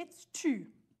pole gets 2.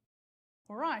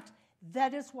 All right,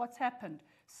 that is what's happened.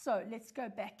 So let's go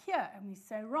back here and we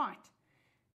say, right,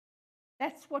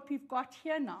 that's what we've got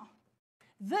here now.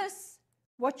 This,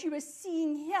 what you are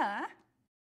seeing here,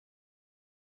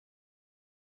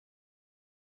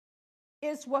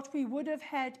 is what we would have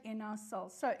had in our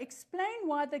cells. So explain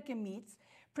why the gametes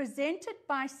presented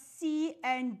by C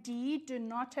and D do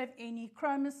not have any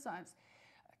chromosomes.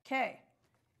 Okay,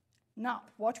 now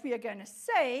what we are going to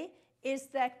say is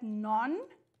that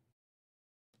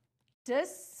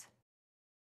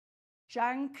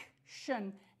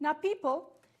non-disjunction. Now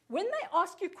people, when they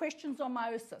ask you questions on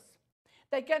meiosis,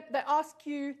 they ask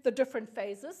you the different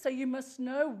phases, so you must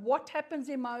know what happens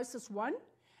in meiosis 1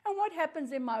 and what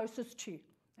happens in meiosis 2,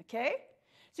 okay?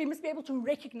 So you must be able to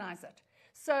recognize it.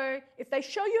 So if they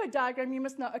show you a diagram, you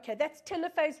must know, okay, that's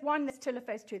telophase 1, that's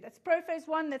telophase 2, that's prophase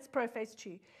 1, that's prophase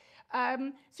 2.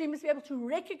 So you must be able to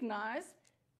recognize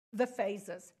the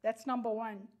phases. That's number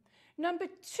 1. Number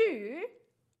 2,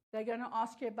 they're going to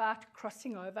ask you about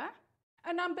crossing over.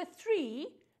 And number 3,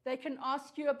 they can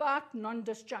ask you about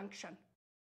non-disjunction.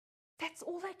 That's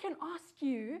all they can ask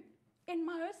you in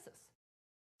meiosis.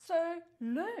 So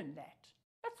learn that.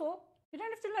 That's all. You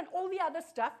don't have to learn all the other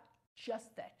stuff,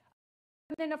 just that.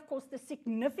 And then, of course, the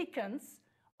significance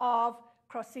of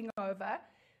crossing over,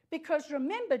 because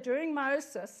remember, during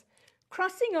meiosis,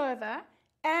 crossing over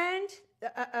and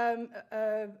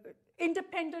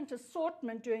independent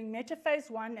assortment during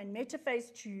metaphase 1 and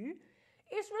metaphase 2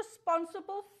 is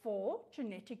responsible for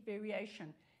genetic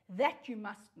variation. That you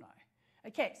must know.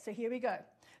 Okay, so here we go.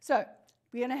 So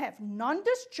we're going to have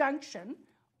non-disjunction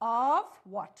of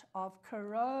what? Of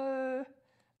chromosome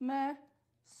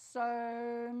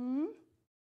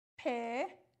pair,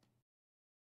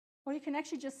 or you can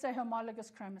actually just say homologous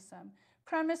chromosome.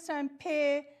 Chromosome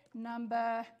pair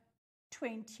number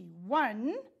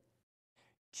 21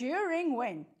 during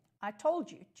when? I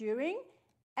told you, during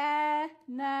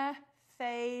anaphase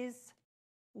anaphase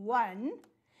 1,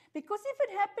 because if it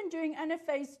happened during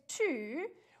anaphase 2,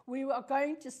 we are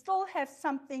going to still have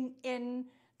something in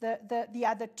the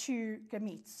other two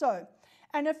gametes. So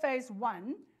anaphase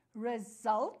 1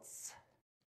 results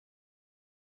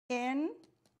in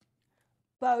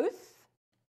both,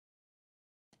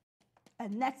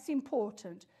 and that's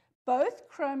important, both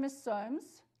chromosomes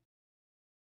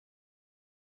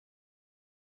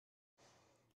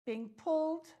being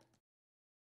pulled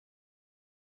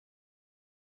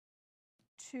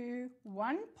to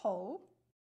one pole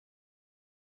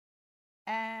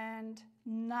and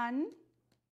none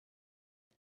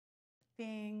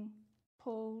being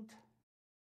pulled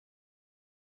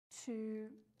to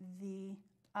the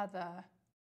other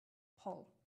pole.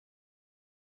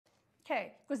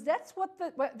 Okay, because that's what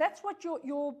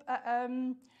your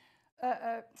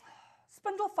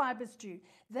spindle fibers do.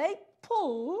 They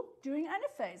pull during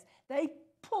anaphase. They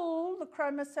pull the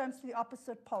chromosomes to the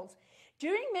opposite poles.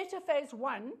 During metaphase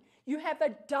 1, you have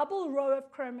a double row of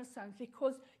chromosomes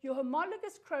because your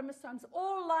homologous chromosomes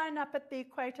all line up at the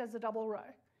equator as a double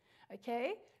row.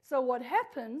 Okay, so what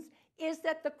happens is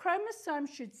that the chromosomes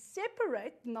should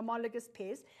separate in the homologous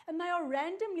pairs, and they are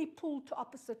randomly pulled to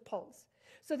opposite poles,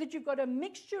 so that you've got a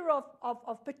mixture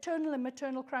of paternal and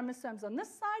maternal chromosomes on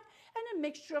this side and a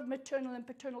mixture of maternal and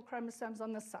paternal chromosomes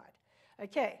on this side.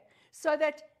 Okay, so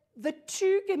that the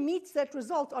two gametes that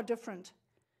result are different.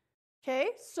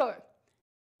 Okay, so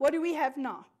what do we have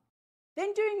now?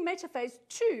 Then during metaphase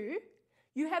 2,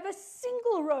 you have a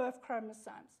single row of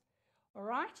chromosomes, all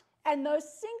right? And those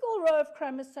single row of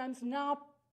chromosomes now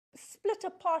split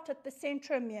apart at the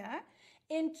centromere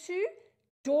into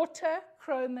daughter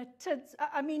chromatids,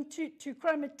 to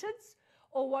chromatids,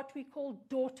 or what we call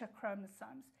daughter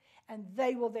chromosomes, and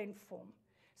they will then form.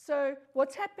 So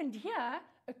what's happened here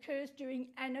occurs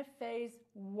during anaphase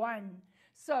 1.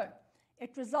 So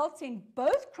it results in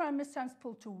both chromosomes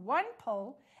pulled to one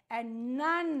pole and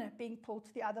none being pulled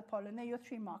to the other pole. And there are your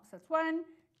 3 marks. That's 1,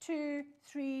 2,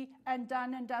 3, and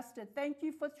done and dusted. Thank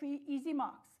you for 3 easy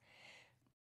marks.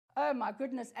 Oh my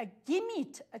goodness, a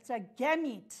gamete. It's a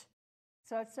gamete.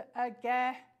 So it's a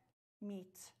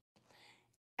gamete.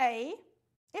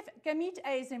 If gamete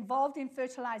A is involved in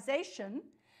fertilization,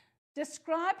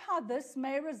 describe how this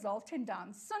may result in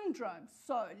Down syndrome.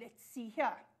 So let's see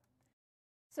here.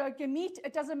 So gamete,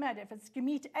 it doesn't matter if it's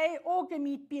gamete A or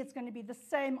gamete B, it's going to be the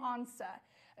same answer.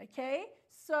 Okay,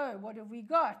 so what have we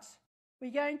got?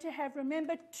 We're going to have,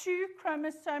 remember, 2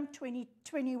 chromosome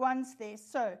 21s there.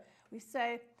 So we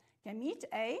say gamete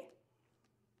A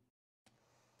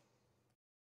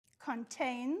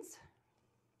contains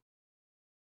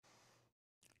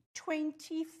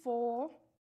 24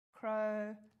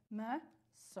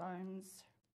 chromosomes.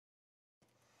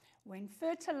 When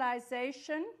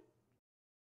fertilization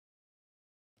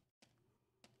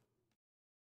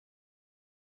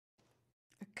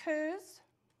occurs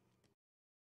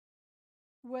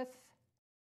with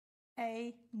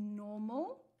a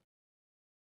normal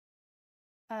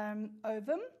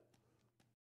ovum,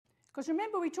 because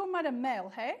remember we're talking about a male,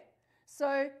 hey?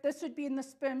 So this would be in the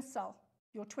sperm cell,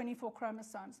 your 24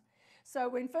 chromosomes. So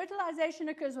when fertilization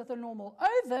occurs with a normal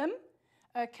ovum,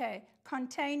 okay,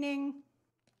 containing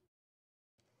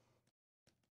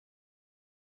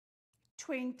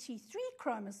 23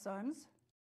 chromosomes,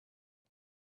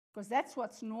 because that's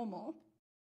what's normal.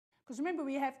 Because remember,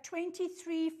 we have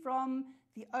 23 from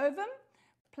the ovum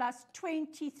plus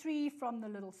 23 from the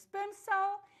little sperm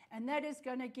cell, and that is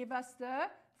going to give us the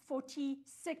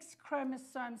 46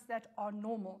 chromosomes that are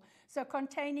normal. So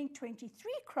containing 23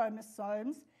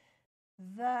 chromosomes,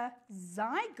 the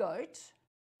zygote,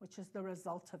 which is the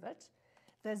result of it,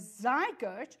 the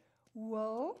zygote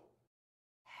will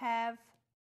have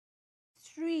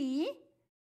 3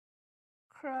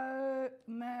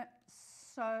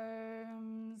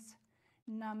 chromosomes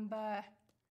number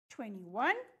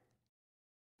 21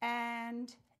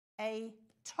 and a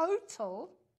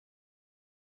total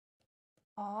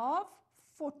of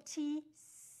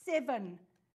 47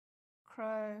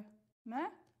 chromosomes.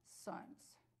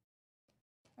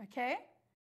 Okay?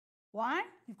 Why?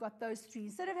 You've got those 3.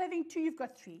 Instead of having 2, you've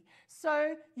got 3.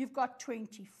 So you've got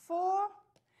 24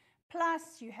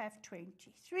 plus you have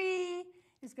 23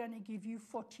 is going to give you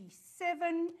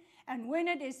 47. And when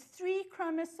it is 3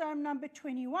 chromosome number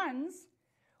 21s,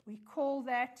 we call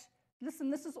that, listen,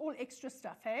 this is all extra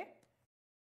stuff, hey?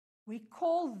 We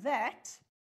call that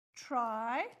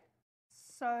trisomy,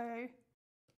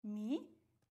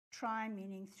 tri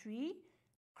meaning 3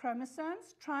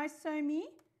 chromosomes, trisomy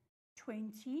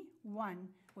 21,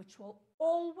 which will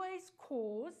always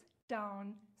cause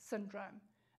Down syndrome.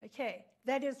 Okay,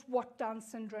 that is what Down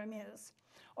syndrome is.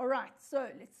 All right, so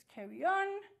let's carry on.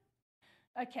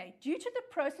 Okay, due to the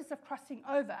process of crossing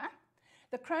over,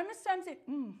 the chromosomes,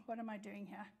 what am I doing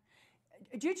here?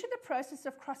 Due to the process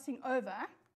of crossing over,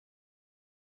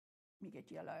 let me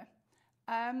get yellow.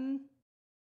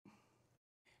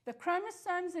 The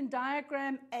chromosomes in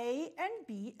diagram A and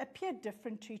B appear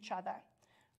different to each other.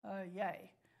 Oh,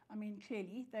 yay. I mean,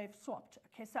 clearly they've swapped.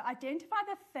 Okay, so identify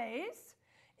the phase.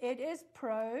 It is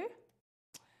pro-men.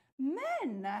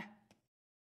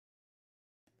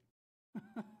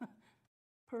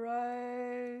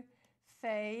 Prophase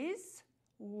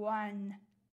 1.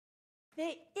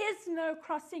 There is no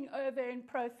crossing over in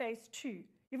prophase 2.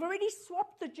 You've already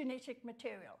swapped the genetic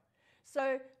material.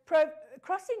 So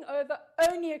crossing over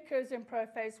only occurs in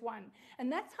prophase 1.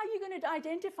 And that's how you're going to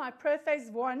identify prophase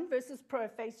 1 versus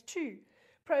prophase 2.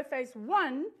 Prophase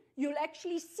 1, you'll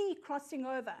actually see crossing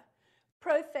over.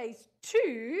 Prophase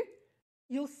 2,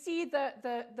 you'll see the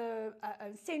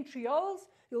centrioles,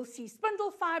 you'll see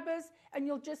spindle fibers, and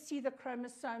you'll just see the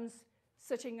chromosomes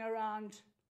sitting around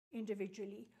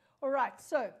individually. All right,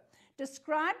 so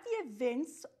describe the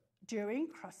events during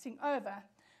crossing over.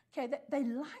 Okay, they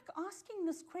like asking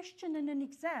this question in an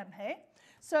exam, hey?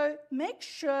 So make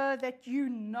sure that you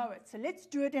know it. So let's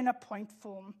do it in a point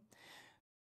form.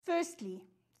 Firstly,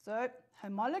 so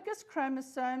homologous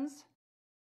chromosomes.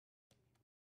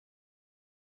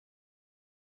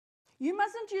 You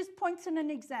mustn't use points in an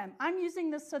exam. I'm using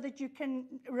this so that you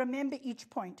can remember each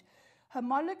point.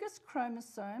 Homologous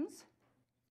chromosomes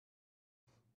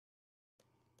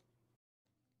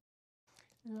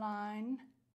line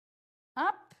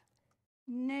up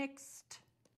next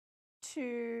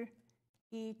to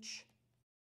each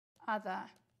other.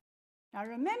 Now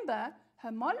remember,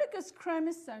 homologous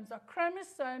chromosomes are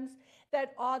chromosomes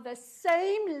that are the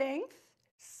same length,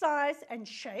 size, and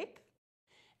shape.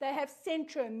 They have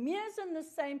centromeres in the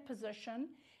same position,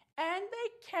 and they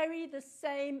carry the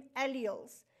same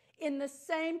alleles in the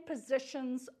same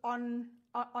positions or in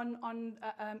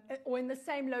the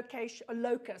same location or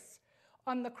locus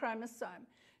on the chromosome.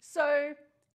 So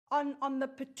on the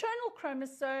paternal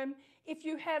chromosome, if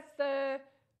you have the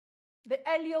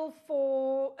allele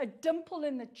for a dimple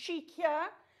in the cheek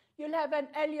here, you'll have an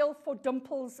allele for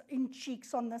dimples in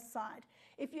cheeks on this side.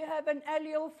 If you have an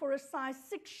allele for a size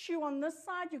 6 shoe on this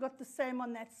side, you've got the same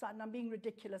on that side. And I'm being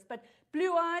ridiculous, but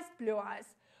blue eyes,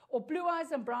 or blue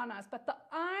eyes and brown eyes. But the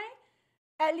eye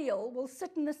allele will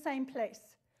sit in the same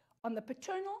place on the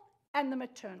paternal and the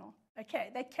maternal. Okay,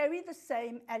 they carry the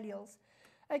same alleles.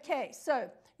 Okay,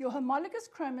 so your homologous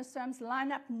chromosomes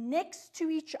line up next to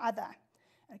each other.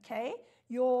 Okay,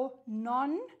 your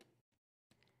non-sister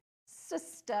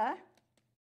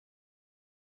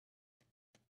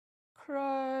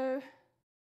chromatids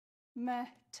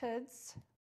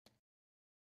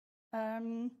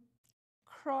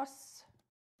cross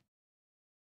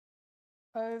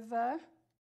over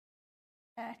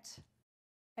at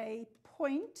a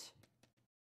point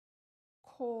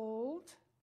called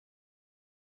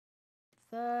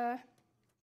the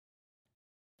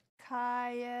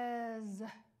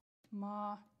chiasmata.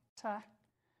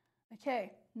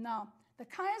 Okay, now the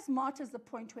chiasmata is the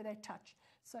point where they touch.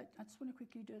 So I just want to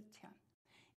quickly do it here.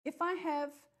 If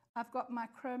I've got my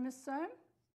chromosome.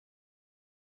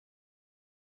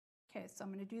 Okay, so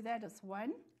I'm going to do that as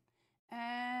one.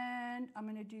 And I'm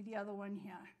going to do the other one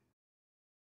here.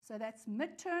 So that's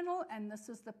maternal, and this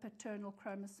is the paternal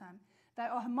chromosome. They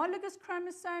are homologous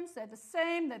chromosomes. They're the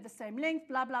same length,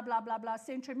 blah, blah, blah, blah, blah.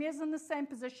 Centromeres in the same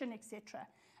position, etc.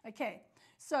 Okay,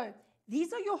 so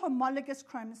these are your homologous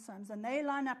chromosomes, and they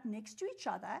line up next to each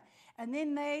other, and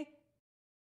then they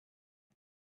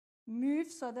move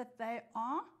so that they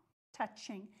are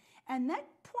touching. And that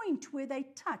point where they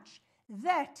touch,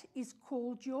 that is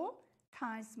called your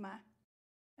chiasma.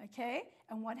 Okay,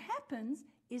 and what happens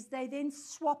is they then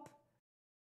swap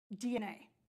DNA.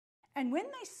 And when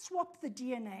they swap the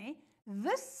DNA,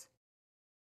 this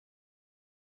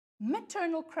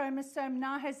maternal chromosome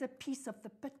now has a piece of the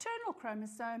paternal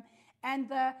chromosome, and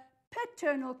the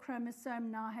paternal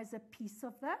chromosome now has a piece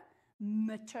of the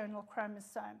maternal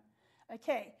chromosome.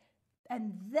 Okay,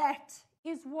 and that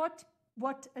is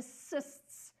what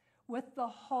assists with the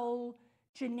whole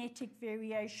genetic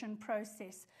variation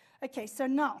process. Okay, so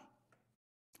now,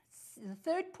 the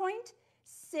third point,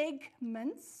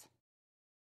 segments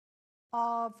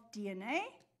of DNA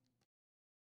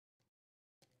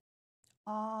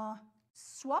are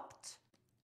swapped.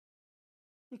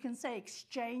 You can say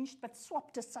exchanged, but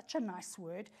swapped is such a nice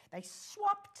word. They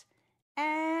swapped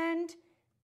and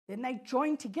then they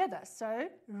joined together. So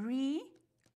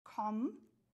recombination.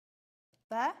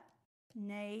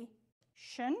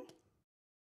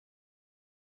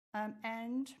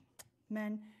 and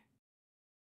man.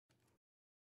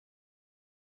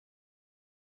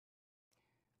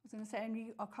 I was going to say,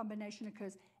 and recombination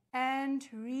occurs, and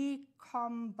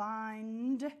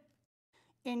recombined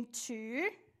into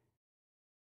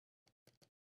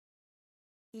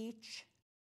each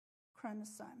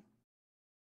chromosome.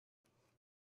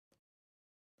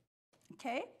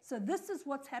 Okay, so this is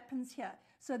what happens here.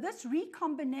 So this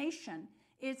recombination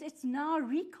is it's now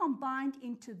recombined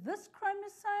into this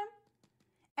chromosome,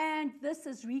 and this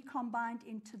is recombined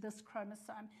into this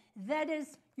chromosome. That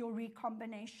is your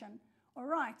recombination. All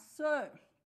right, so,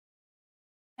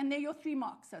 and there are your 3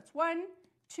 marks. So it's 1,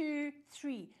 2,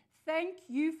 3. Thank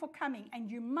you for coming,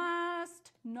 and you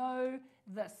must know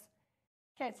this.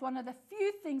 Okay, it's one of the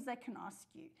few things they can ask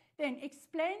you. Then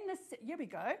explain this, here we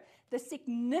go, the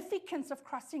significance of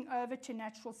crossing over to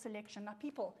natural selection. Now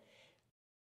people,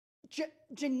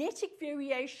 genetic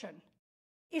variation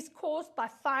is caused by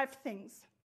 5 things.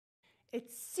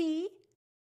 It's C,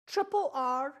 triple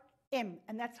R, M,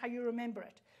 and that's how you remember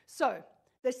it. So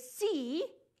the C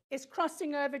is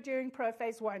crossing over during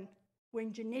prophase 1,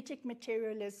 when genetic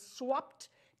material is swapped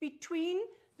between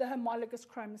the homologous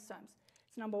chromosomes.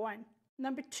 It's number 1.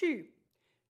 Number 2,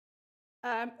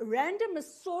 random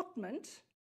assortment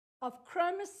of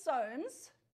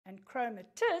chromosomes and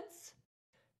chromatids,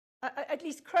 at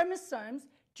least chromosomes,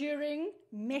 during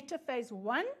metaphase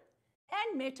 1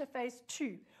 and metaphase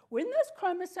 2. When those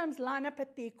chromosomes line up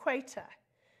at the equator,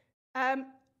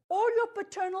 all your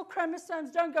paternal chromosomes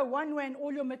don't go one way and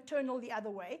all your maternal the other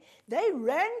way. They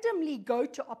randomly go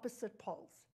to opposite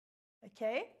poles.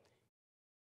 Okay?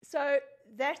 So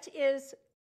that is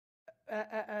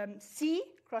C,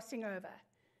 crossing over.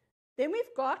 Then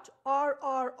we've got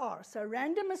RRR, so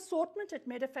random assortment at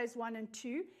metaphase 1 and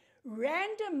 2,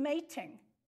 random mating,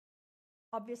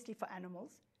 obviously for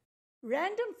animals,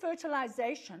 random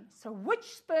fertilization, so which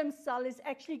sperm cell is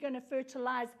actually going to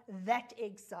fertilize that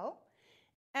egg cell,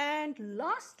 and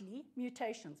lastly,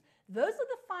 mutations. Those are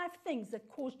the 5 things that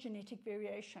cause genetic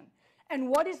variation. And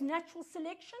what is natural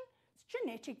selection? It's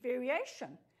genetic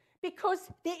variation. Because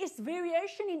there is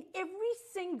variation in every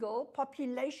single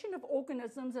population of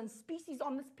organisms and species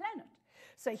on this planet.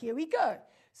 So here we go.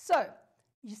 So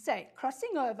you say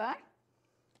crossing over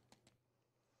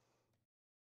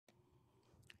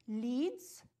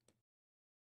leads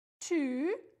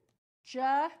to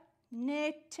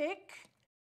genetic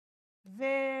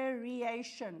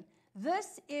variation.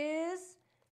 This is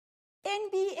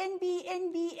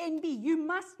NB. You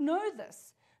must know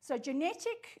this. So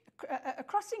genetic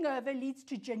crossing over leads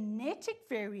to genetic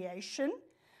variation,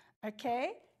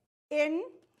 okay, in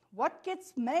what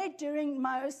gets made during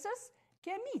meiosis?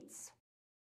 Gametes.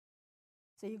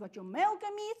 So you got your male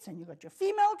gametes and you got your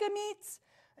female gametes,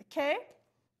 okay.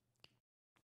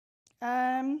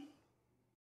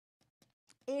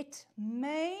 It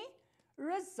may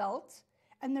result,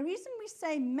 and the reason we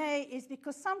say may is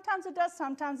because sometimes it does,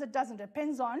 sometimes it doesn't.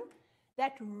 Depends on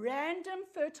that random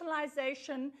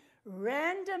fertilization,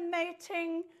 random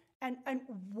mating, and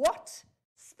what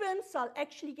sperm cell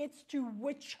actually gets to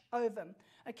which ovum.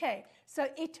 Okay, so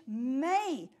it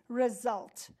may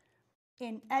result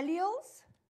in alleles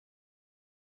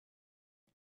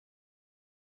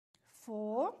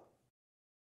for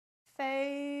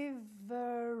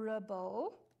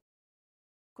favorable,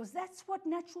 because that's what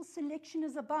natural selection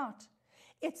is about.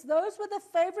 It's those with the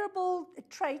favorable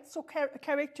traits or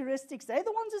characteristics, they're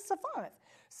the ones who survive.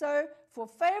 So for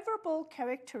favorable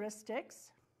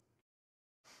characteristics,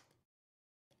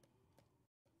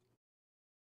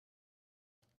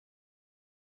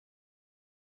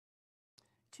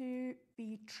 to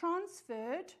be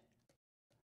transferred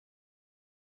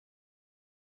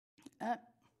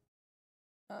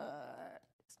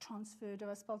it's transferred, have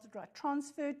I spelled it right?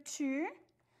 Transferred to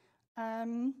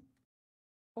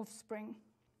offspring.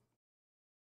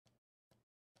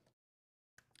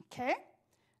 Okay.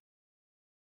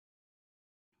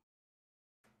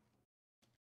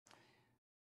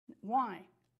 Why?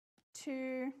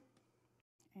 To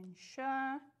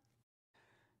ensure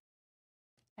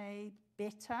a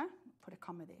better, put a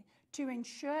comma there, to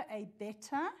ensure a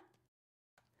better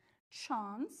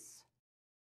chance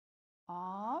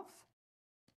of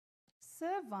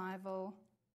survival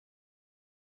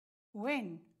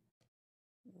when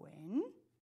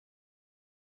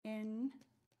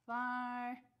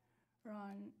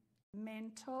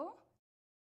environmental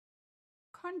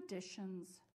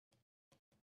conditions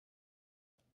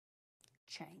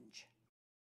change.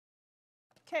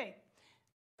 Okay,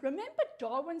 remember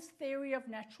Darwin's theory of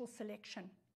natural selection.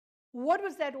 What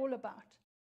was that all about?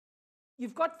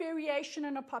 you've got variation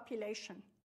in a population.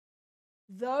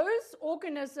 Those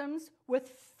organisms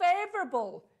with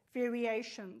favorable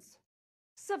variations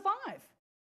survive.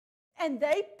 And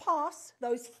they pass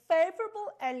those favorable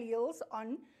alleles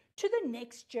on to the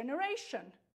next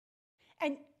generation.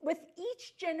 And with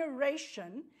each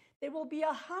generation, there will be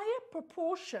a higher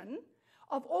proportion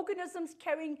of organisms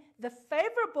carrying the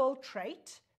favorable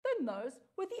trait than those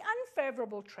with the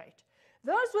unfavorable trait.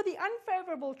 Those with the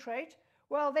unfavorable trait,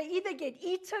 well, they either get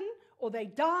eaten, or they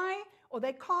die, or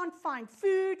they can't find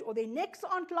food, or their necks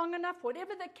aren't long enough,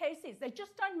 whatever the case is, they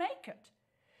just don't make it.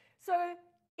 So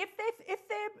if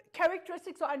their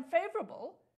characteristics are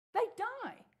unfavorable, they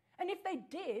die. And if they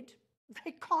did,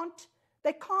 they can't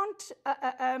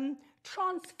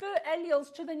transfer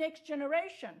alleles to the next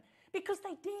generation because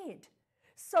they did.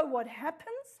 So what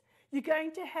happens? You're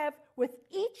going to have, with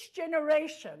each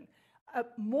generation,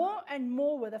 more and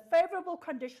more with a favorable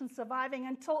condition surviving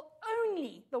until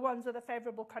only the ones with a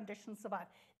favorable condition survive.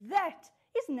 That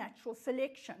is natural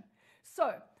selection.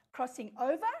 So crossing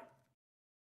over,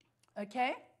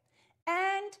 okay,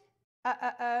 and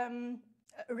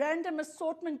random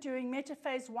assortment during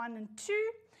metaphase 1 and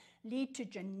 2 lead to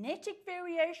genetic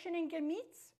variation in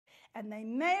gametes, and they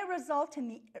may result in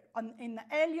the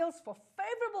alleles for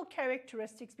favorable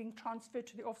characteristics being transferred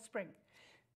to the offspring.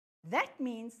 That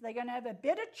means they're going to have a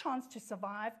better chance to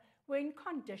survive when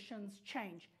conditions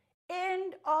change.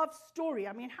 End of story.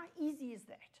 I mean, how easy is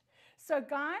that? So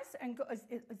guys, and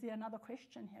is there another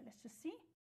question here? Let's just see.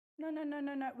 No.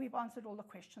 We've answered all the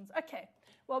questions. Okay.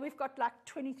 Well, we've got like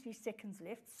 23 seconds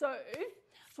left. So I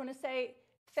just want to say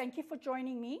thank you for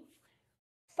joining me.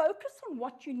 Focus on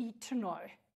what you need to know.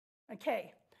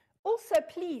 Okay. Also,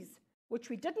 please,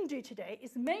 which we didn't do today,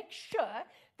 is make sure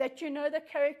that you know the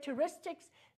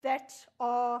characteristics that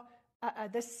are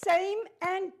the same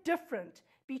and different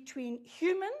between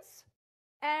humans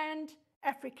and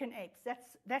African apes.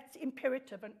 That's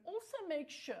imperative. And also make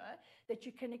sure that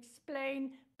you can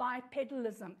explain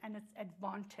bipedalism and its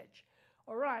advantage.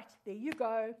 All right, there you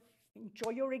go.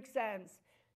 Enjoy your exams.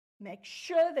 Make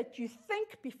sure that you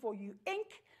think before you ink.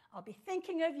 I'll be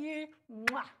thinking of you.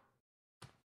 Mwah.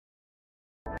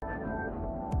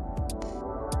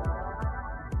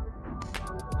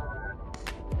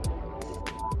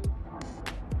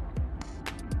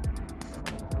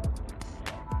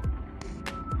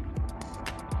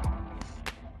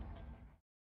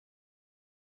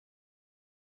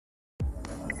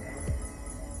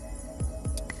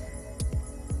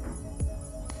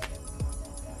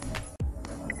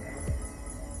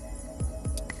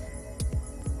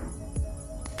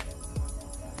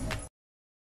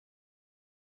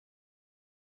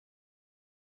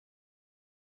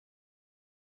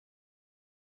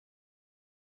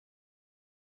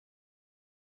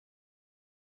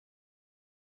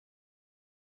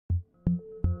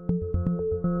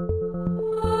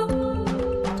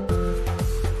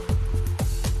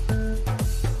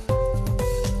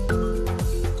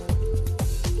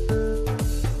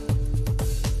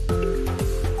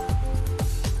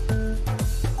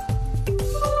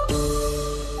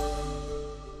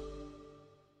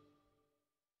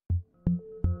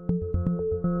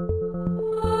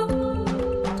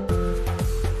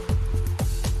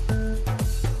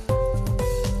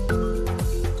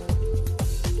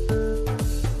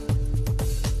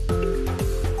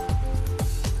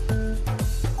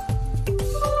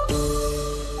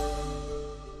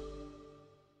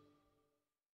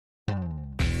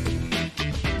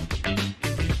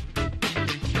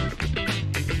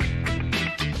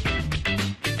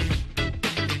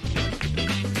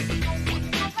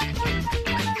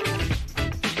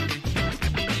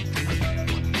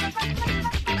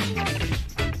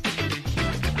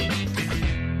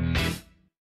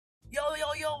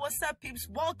 What's up, peeps?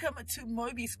 Welcome to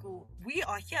Moby School. We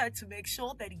are here to make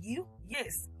sure that you,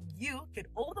 yes, you get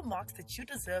all the marks that you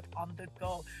deserve on the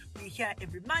go. We're here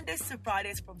every Mondays to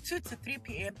Fridays from 2 to 3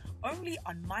 p.m. only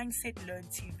on Mindset Learn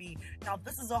TV. Now,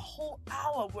 this is a whole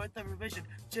hour worth of revision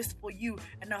just for you.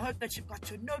 And I hope that you've got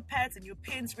your notepads and your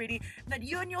pens ready and that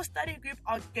you and your study group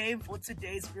are game for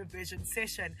today's revision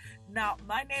session. Now,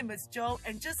 my name is Jo,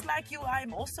 and just like you, I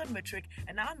am also in Matric,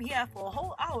 and I'm here for a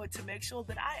whole hour to make sure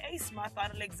that I ace my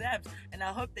final exams, and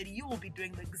I hope that you will be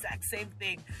doing the exact same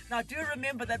thing. Now, do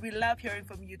remember that we love hearing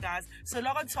from you guys. guys. So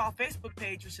log on to our Facebook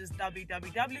page, which is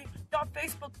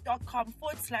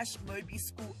www.facebook.com/Moby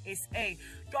School SA.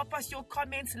 Drop us your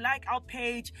comments, like our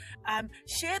page,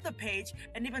 share the page,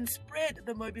 and even spread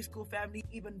the Moby School family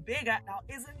even bigger. Now,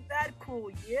 isn't that cool?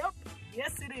 Yep.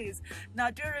 Yes, it is.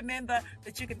 Now, do remember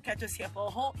that you can catch us here for a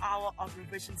whole hour of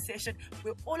revision session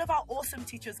where all of our awesome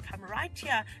teachers come right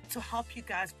here to help you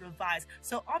guys revise.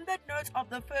 So on that note of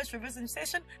the first revision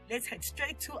session, let's head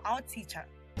straight to our teacher.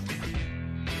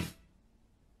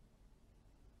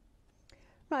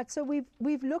 Right, so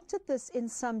we've looked at this in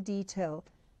some detail.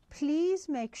 Please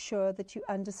make sure that you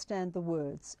understand the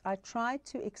words. I tried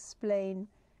to explain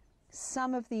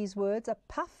some of these words. A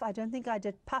puff, I don't think I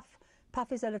did puff.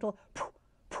 Puff is a little poof,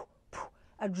 poof, poof.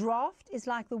 A draft is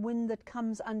like the wind that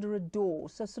comes under a door,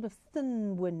 so sort of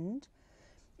thin wind.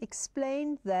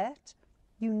 Explained that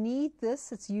you need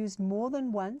this, it's used more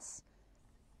than once.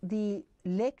 The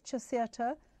lecture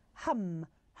theatre, hum.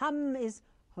 Hum is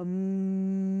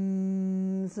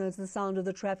hum, so it's the sound of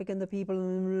the traffic and the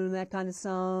people, that kind of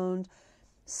sound.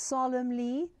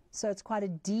 Solemnly, so it's quite a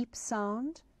deep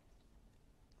sound.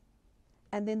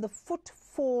 And then the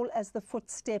footfall as the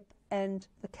footstep and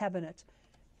the cabinet.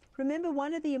 Remember,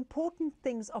 one of the important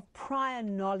things of prior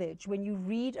knowledge when you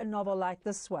read a novel like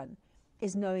this one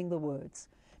is knowing the words.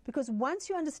 Because once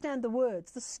you understand the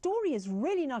words, the story is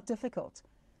really not difficult.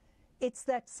 It's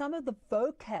that some of the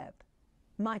vocab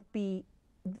might be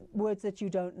words that you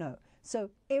don't know. So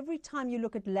every time you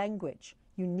look at language,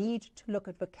 you need to look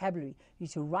at vocabulary. You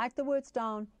need to write the words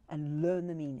down and learn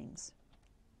the meanings.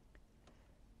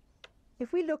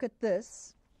 If we look at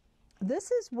this,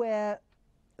 this is where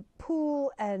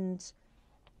Poole and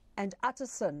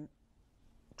Utterson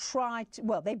try to,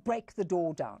 well, they break the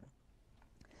door down.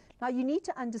 Now you need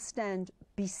to understand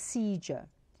besieger.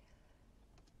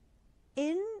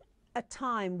 In a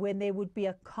time when there would be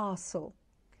a castle,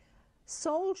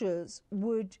 soldiers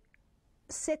would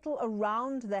settle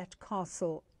around that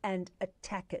castle and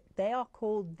attack it. They are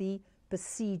called the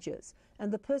besiegers.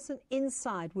 And the person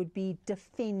inside would be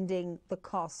defending the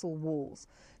castle walls.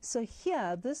 So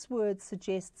here, this word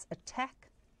suggests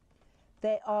attack.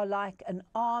 They are like an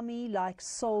army, like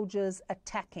soldiers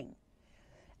attacking.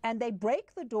 And they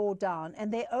break the door down,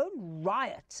 and their own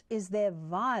riot is their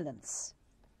violence.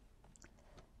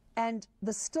 And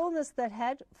the stillness that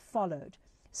had followed.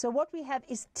 So what we have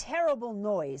is terrible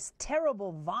noise,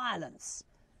 terrible violence,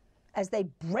 as they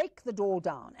break the door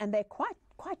down, and they're quite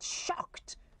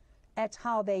shocked at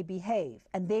how they behave,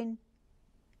 and then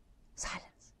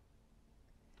silence.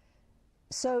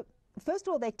 So first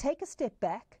of all, they take a step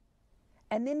back,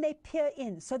 and then they peer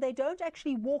in. So they don't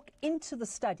actually walk into the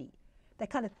study. They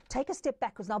kind of take a step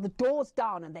back because now the door's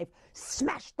down and they've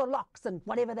smashed the locks and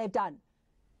whatever they've done.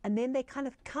 And then they kind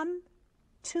of come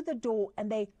to the door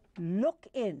and they look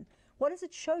in. What does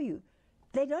it show you?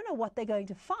 They don't know what they're going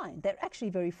to find. They're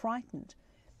actually very frightened.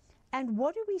 And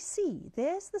what do we see?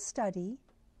 There's the study,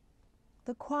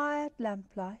 the quiet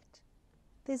lamplight.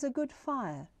 There's a good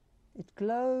fire. It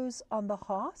glows on the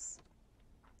hearth.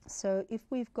 So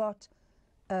if we've got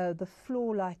the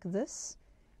floor like this,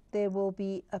 there will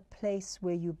be a place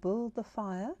where you build the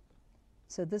fire.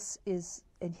 So this is,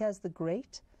 and here's the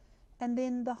grate. And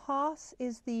then the hearth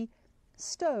is the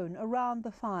stone around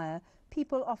the fire.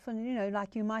 People often, you know,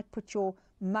 like you might put your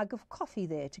mug of coffee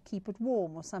there to keep it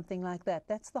warm or something like that.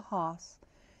 That's the hearth.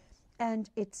 And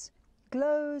it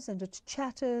glows and it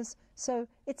chatters. So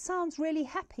it sounds really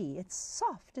happy. It's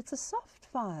soft. It's a soft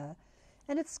fire.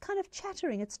 And it's kind of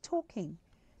chattering. It's talking.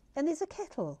 And there's a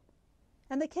kettle.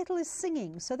 And the kettle is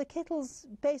singing. So the kettle's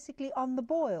basically on the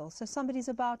boil. So somebody's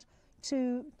about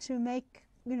to make,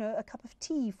 you know, a cup of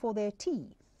tea for their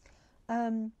tea.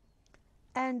 And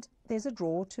there's a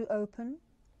drawer to open.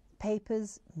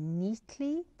 Papers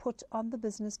neatly put on the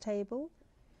business table.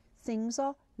 Things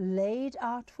are laid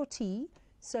out for tea.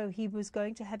 So he was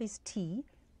going to have his tea,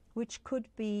 which could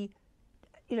be,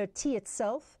 you know, tea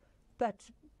itself, but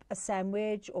a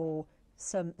sandwich or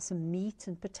some meat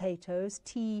and potatoes.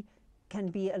 Tea can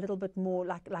be a little bit more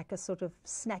like a sort of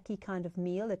snacky kind of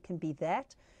meal. It can be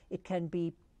that. It can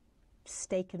be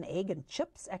steak and egg and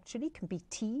chips, actually. It can be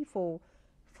tea for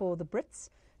the Brits.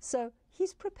 So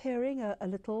he's preparing a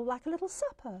little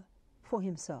supper for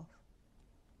himself.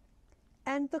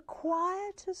 And the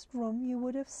quietest room, you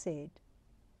would have said.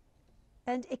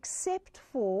 And except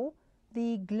for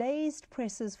the glazed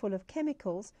presses full of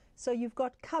chemicals, so you've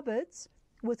got cupboards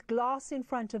with glass in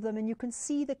front of them and you can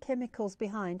see the chemicals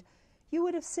behind, you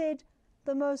would have said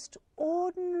the most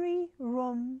ordinary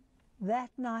room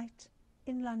that night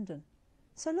in London.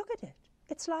 So look at it.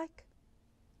 It's like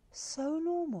so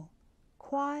normal.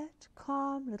 quiet,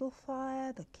 calm, little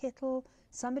fire, the kettle,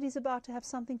 somebody's about to have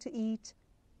something to eat.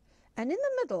 And in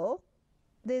the middle,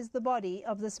 there's the body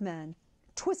of this man,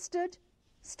 twisted,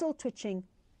 still twitching,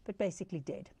 but basically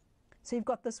dead. So you've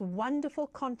got this wonderful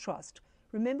contrast.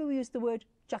 Remember, we used the word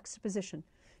juxtaposition.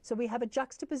 So we have a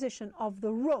juxtaposition of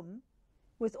the room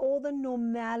with all the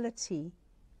normality,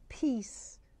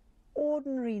 peace,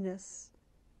 ordinariness,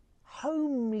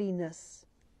 homeliness,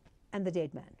 and the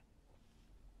dead man.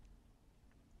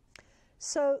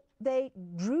 So they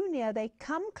drew near, they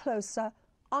come closer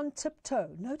on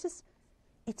tiptoe. Notice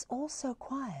it's all so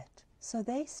quiet, so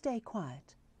they stay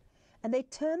quiet. And they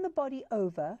turn the body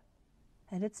over,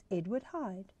 and it's Edward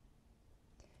Hyde.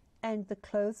 And the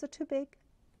clothes are too big.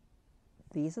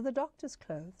 These are the doctor's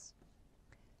clothes.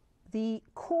 The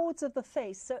cords of the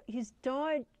face, so he's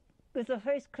died with the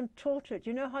face contorted.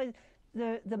 You know how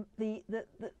the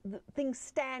things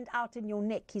stand out in your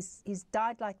neck? He's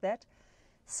died like that.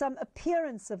 Some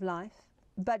appearance of life,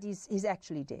 but he's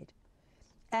actually dead.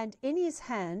 And in his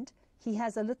hand, he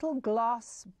has a little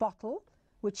glass bottle,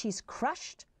 which he's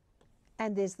crushed,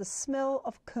 and there's the smell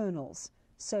of kernels.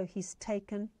 So he's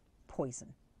taken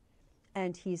poison.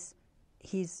 And he's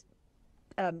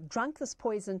drunk this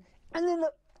poison, and then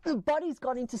the body's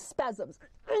gone into spasms.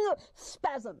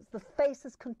 Spasms. The face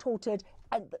is contorted,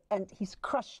 and he's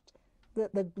crushed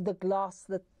the glass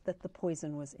that the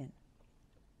poison was in.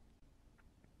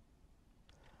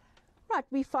 Right,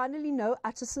 we finally know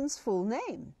Utterson's full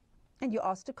name, and you're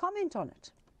asked to comment on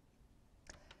it.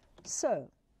 So,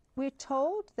 we're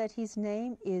told that his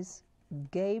name is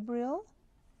Gabriel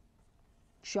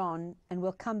John, and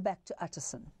we'll come back to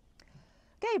Utterson.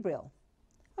 Gabriel.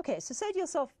 Okay, so say to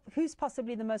yourself, who's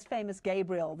possibly the most famous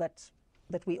Gabriel that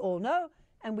we all know?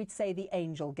 And we'd say the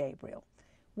angel Gabriel.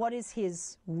 What is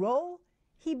his role?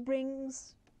 He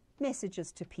brings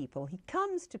messages to people. He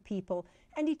comes to people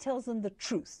and he tells them the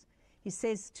truth. He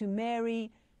says to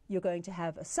Mary, you're going to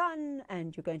have a son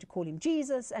and you're going to call him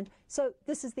Jesus. And so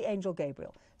this is the angel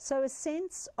Gabriel. So a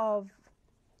sense of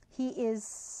he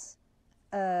is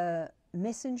a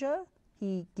messenger.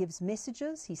 He gives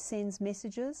messages, he sends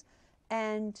messages,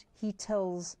 and he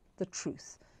tells the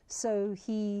truth. So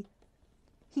he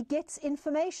gets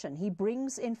information, he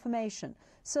brings information.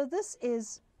 So this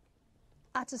is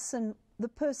Utterson, the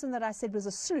person that I said was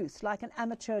a sleuth, like an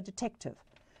amateur detective.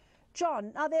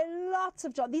 John, now there are lots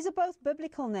of John. These are both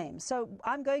biblical names, so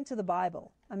I'm going to the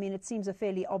Bible. I mean, it seems a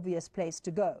fairly obvious place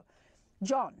to go.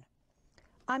 John.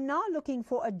 I'm now looking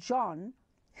for a John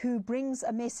who brings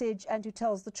a message and who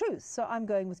tells the truth. So I'm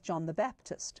going with John the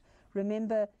Baptist.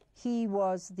 Remember, he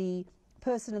was the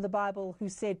person in the Bible who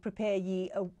said, prepare ye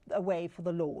a way for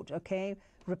the Lord, okay?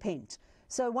 Repent.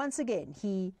 So once again,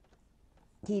 he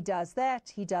does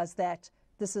that, he does that.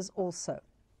 This is also.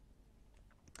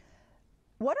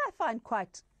 What I find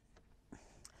quite,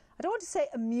 I don't want to say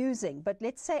amusing, but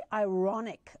let's say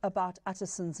ironic about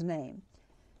Utterson's name,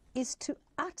 is to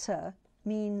utter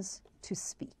means to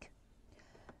speak.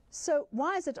 So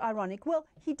why is it ironic? Well,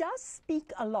 he does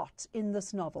speak a lot in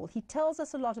this novel. He tells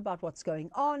us a lot about what's going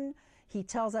on. He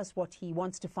tells us what he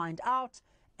wants to find out,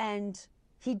 and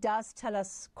he does tell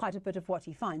us quite a bit of what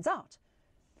he finds out.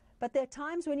 But there are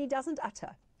times when he doesn't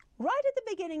utter. Right at the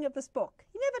beginning of this book,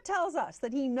 he never tells us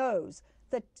that he knows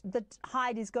that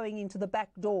Hyde is going into the back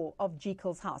door of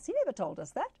Jekyll's house. He never told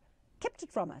us that, kept it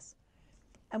from us.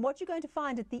 And what you're going to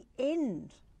find at the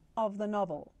end of the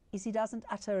novel is he doesn't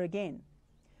utter again.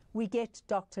 We get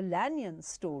Dr. Lanyon's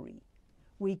story.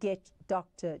 We get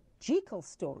Dr. Jekyll's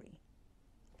story.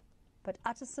 But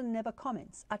Utterson never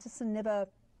comments. Utterson never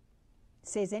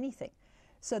says anything.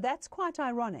 So that's quite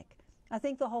ironic. I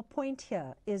think the whole point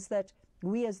here is that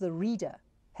we as the reader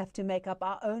have to make up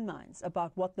our own minds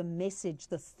about what the message,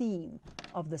 the theme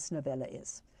of this novella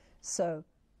is. So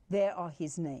there are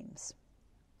his names.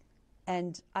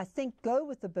 And I think go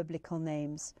with the biblical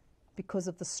names because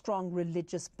of the strong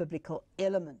religious biblical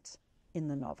element in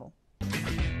the novel.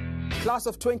 Class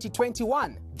of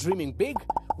 2021, dreaming big?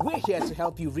 We're here to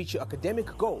help you reach your academic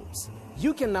goals.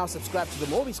 You can now subscribe to the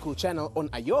Movie School channel on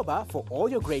Ayoba for all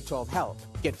your grade 12 help.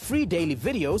 Get free daily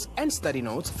videos and study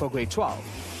notes for grade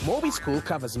 12. Movie School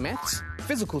covers maths,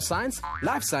 physical science,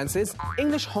 life sciences,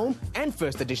 English home and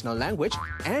first additional language,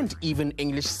 and even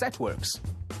English set works.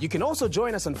 You can also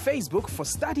join us on Facebook for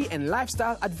study and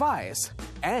lifestyle advice.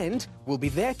 And we'll be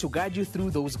there to guide you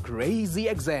through those crazy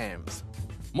exams.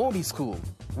 Movie School,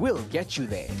 we'll get you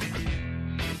there.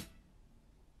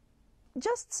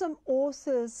 Just some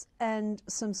authors and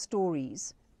some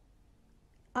stories.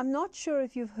 I'm not sure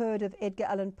if you've heard of Edgar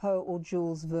Allan Poe or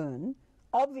Jules Verne.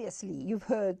 Obviously, you've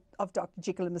heard of Dr.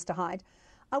 Jekyll and Mr. Hyde.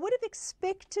 I would have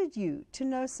expected you to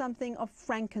know something of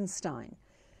Frankenstein,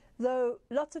 though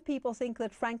lots of people think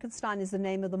that Frankenstein is the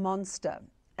name of the monster,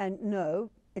 and no,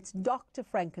 it's Dr.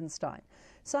 Frankenstein.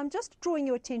 So I'm just drawing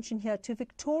your attention here to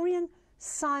Victorian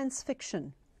science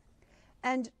fiction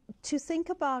and to think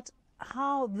about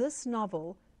how this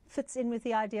novel fits in with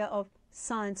the idea of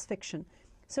science fiction.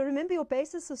 So remember, your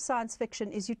basis of science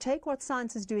fiction is you take what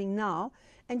science is doing now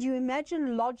and you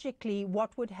imagine logically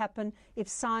what would happen if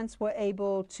science were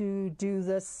able to do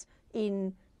this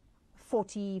in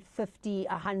 40, 50,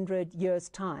 100 years'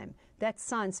 time. That's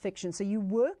science fiction. So you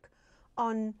work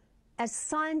on as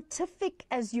scientific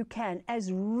as you can,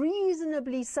 as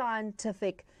reasonably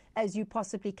scientific as you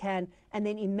possibly can, and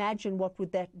then imagine what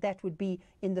would that would be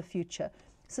in the future.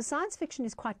 So science fiction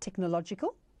is quite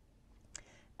technological,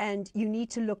 and you need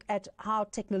to look at how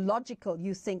technological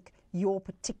you think your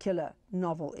particular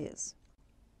novel is.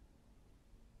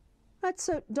 Right,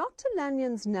 so Dr.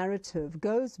 Lanyon's narrative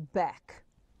goes back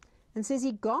and says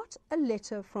he got a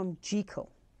letter from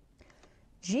Jekyll.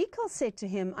 Jekyll said to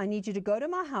him, I need you to go to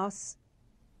my house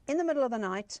in the middle of the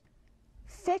night,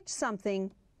 fetch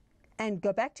something, and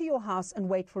go back to your house and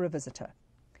wait for a visitor.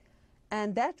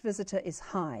 And that visitor is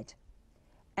Hyde.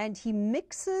 And he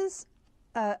mixes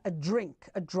a drink.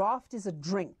 A draft is a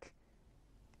drink.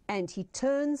 And he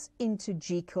turns into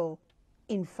Jekyll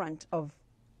in front of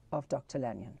Dr.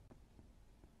 Lanyon.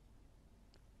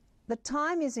 The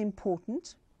time is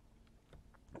important,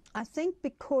 I think,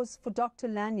 because for Dr.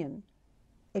 Lanyon,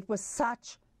 it was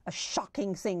such a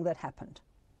shocking thing that happened.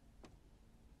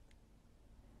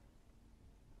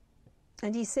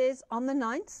 And he says on the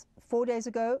 9th, 4 days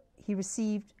ago, he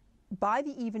received by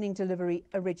the evening delivery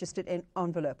a registered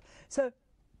envelope. So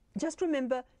just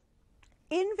remember,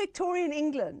 in Victorian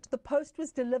England, the post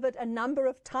was delivered a number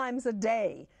of times a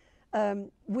day.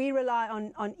 We rely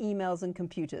on emails and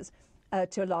computers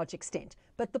to a large extent,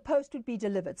 but the post would be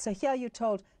delivered. So here you're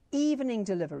told evening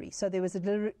delivery, so there was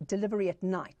a delivery at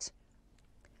night.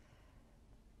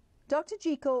 Dr.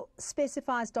 Jekyll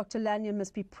specifies Dr. Lanyon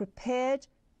must be prepared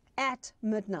at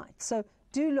midnight. So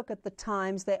do look at the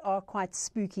times. They are quite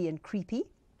spooky and creepy.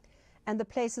 And the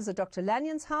places are Dr.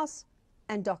 Lanyon's house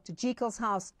and Dr. Jekyll's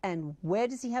house. And where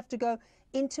does he have to go?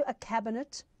 Into a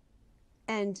cabinet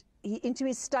and into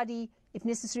his study. If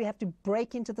necessary, you have to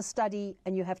break into the study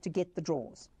and you have to get the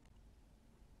drawers.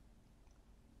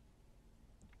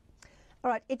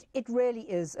 All right, it really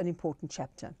is an important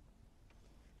chapter.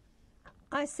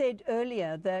 I said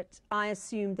earlier that I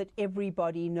assume that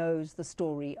everybody knows the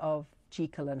story of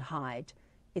Jekyll and Hyde.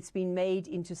 It's been made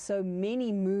into so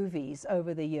many movies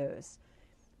over the years.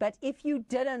 But if you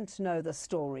didn't know the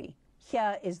story,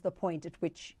 here is the point at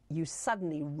which you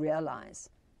suddenly realize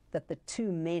that the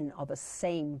two men are the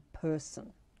same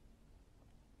person.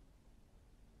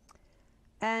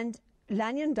 And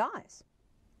Lanyon dies.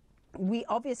 We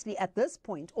obviously at this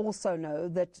point also know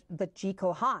that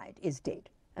Jekyll Hyde is dead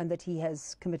and that he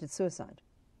has committed suicide.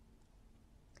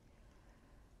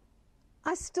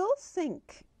 I still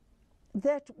think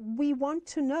that we want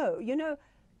to know, you know,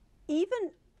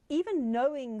 even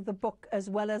knowing the book as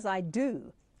well as I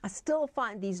do, I still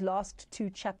find these last two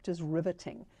chapters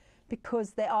riveting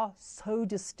because they are so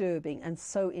disturbing and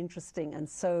so interesting and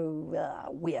so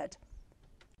weird.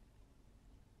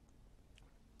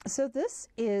 So this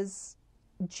is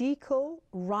Jekyll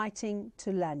writing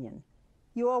to Lanyon.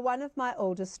 You are one of my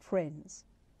oldest friends.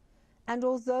 And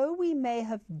although we may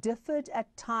have differed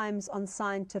at times on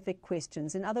scientific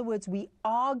questions, in other words, we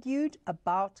argued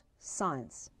about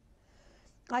science,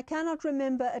 I cannot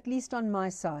remember, at least on my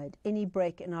side, any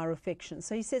break in our affection.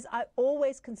 So he says, I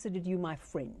always considered you my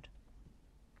friend.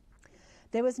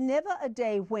 There was never a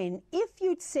day when, if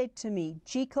you'd said to me,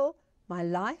 Jekyll, my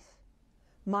life,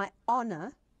 my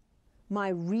honor, my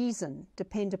reason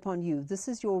depend upon you, this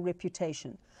is your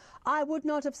reputation, I would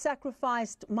not have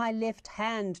sacrificed my left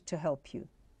hand to help you.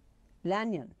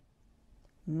 Lanyon,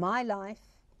 my life,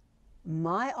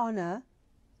 my honor,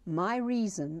 my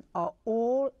reason are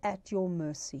all at your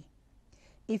mercy.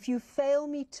 If you fail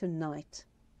me tonight,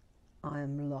 I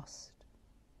am lost.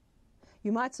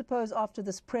 You might suppose after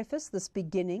this preface, this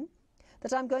beginning,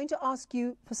 that I'm going to ask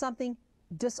you for something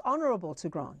dishonorable to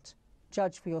grant.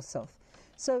 Judge for yourself.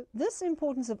 So this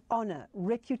importance of honor,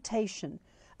 reputation,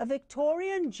 a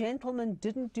Victorian gentleman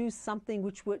didn't do something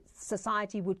which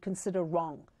society would consider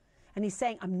wrong. And he's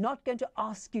saying, I'm not going to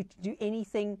ask you to do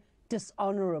anything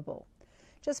dishonorable.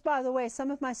 Just by the way,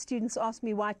 some of my students ask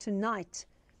me why tonight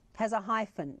has a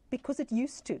hyphen, because it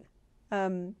used to.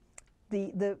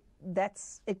 It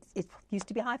used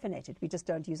to be hyphenated. We just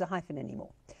don't use a hyphen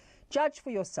anymore. Judge for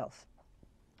yourself.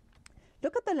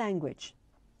 Look at the language.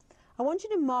 I want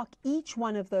you to mark each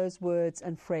one of those words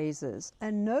and phrases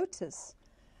and notice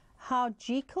how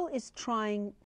Jekyll is trying